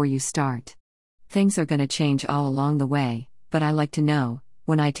is before you start. Things are going to change all along the way, but I like to know,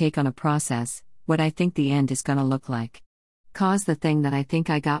 when I take on a process, what I think the end is going to look like. 'Cause the thing that I think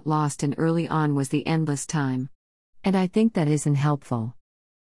I got lost in early on was the endless time. And I think that isn't helpful.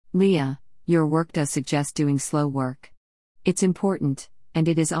 Leah, your work does suggest doing slow work. It's important, and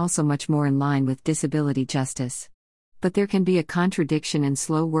it is also much more in line with disability justice. But there can be a contradiction in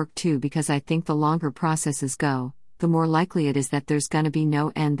slow work too, because I think the longer processes go, the more likely it is that there's gonna be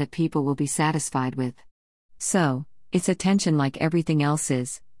no end that people will be satisfied with. So, it's a tension like everything else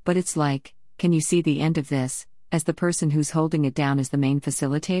is, but it's like, can you see the end of this, as the person who's holding it down is the main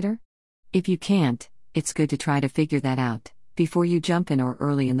facilitator? If you can't, it's good to try to figure that out, before you jump in, or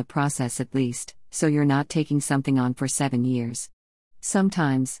early in the process at least, so you're not taking something on for 7 years.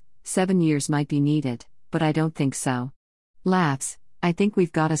 Sometimes, 7 years might be needed, but I don't think so. Laughs, I think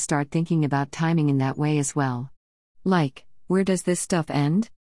we've gotta start thinking about timing in that way as well. Like, where does this stuff end?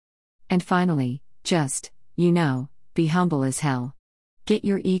 And finally, just, be humble as hell. Get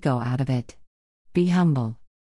your ego out of it. Be humble.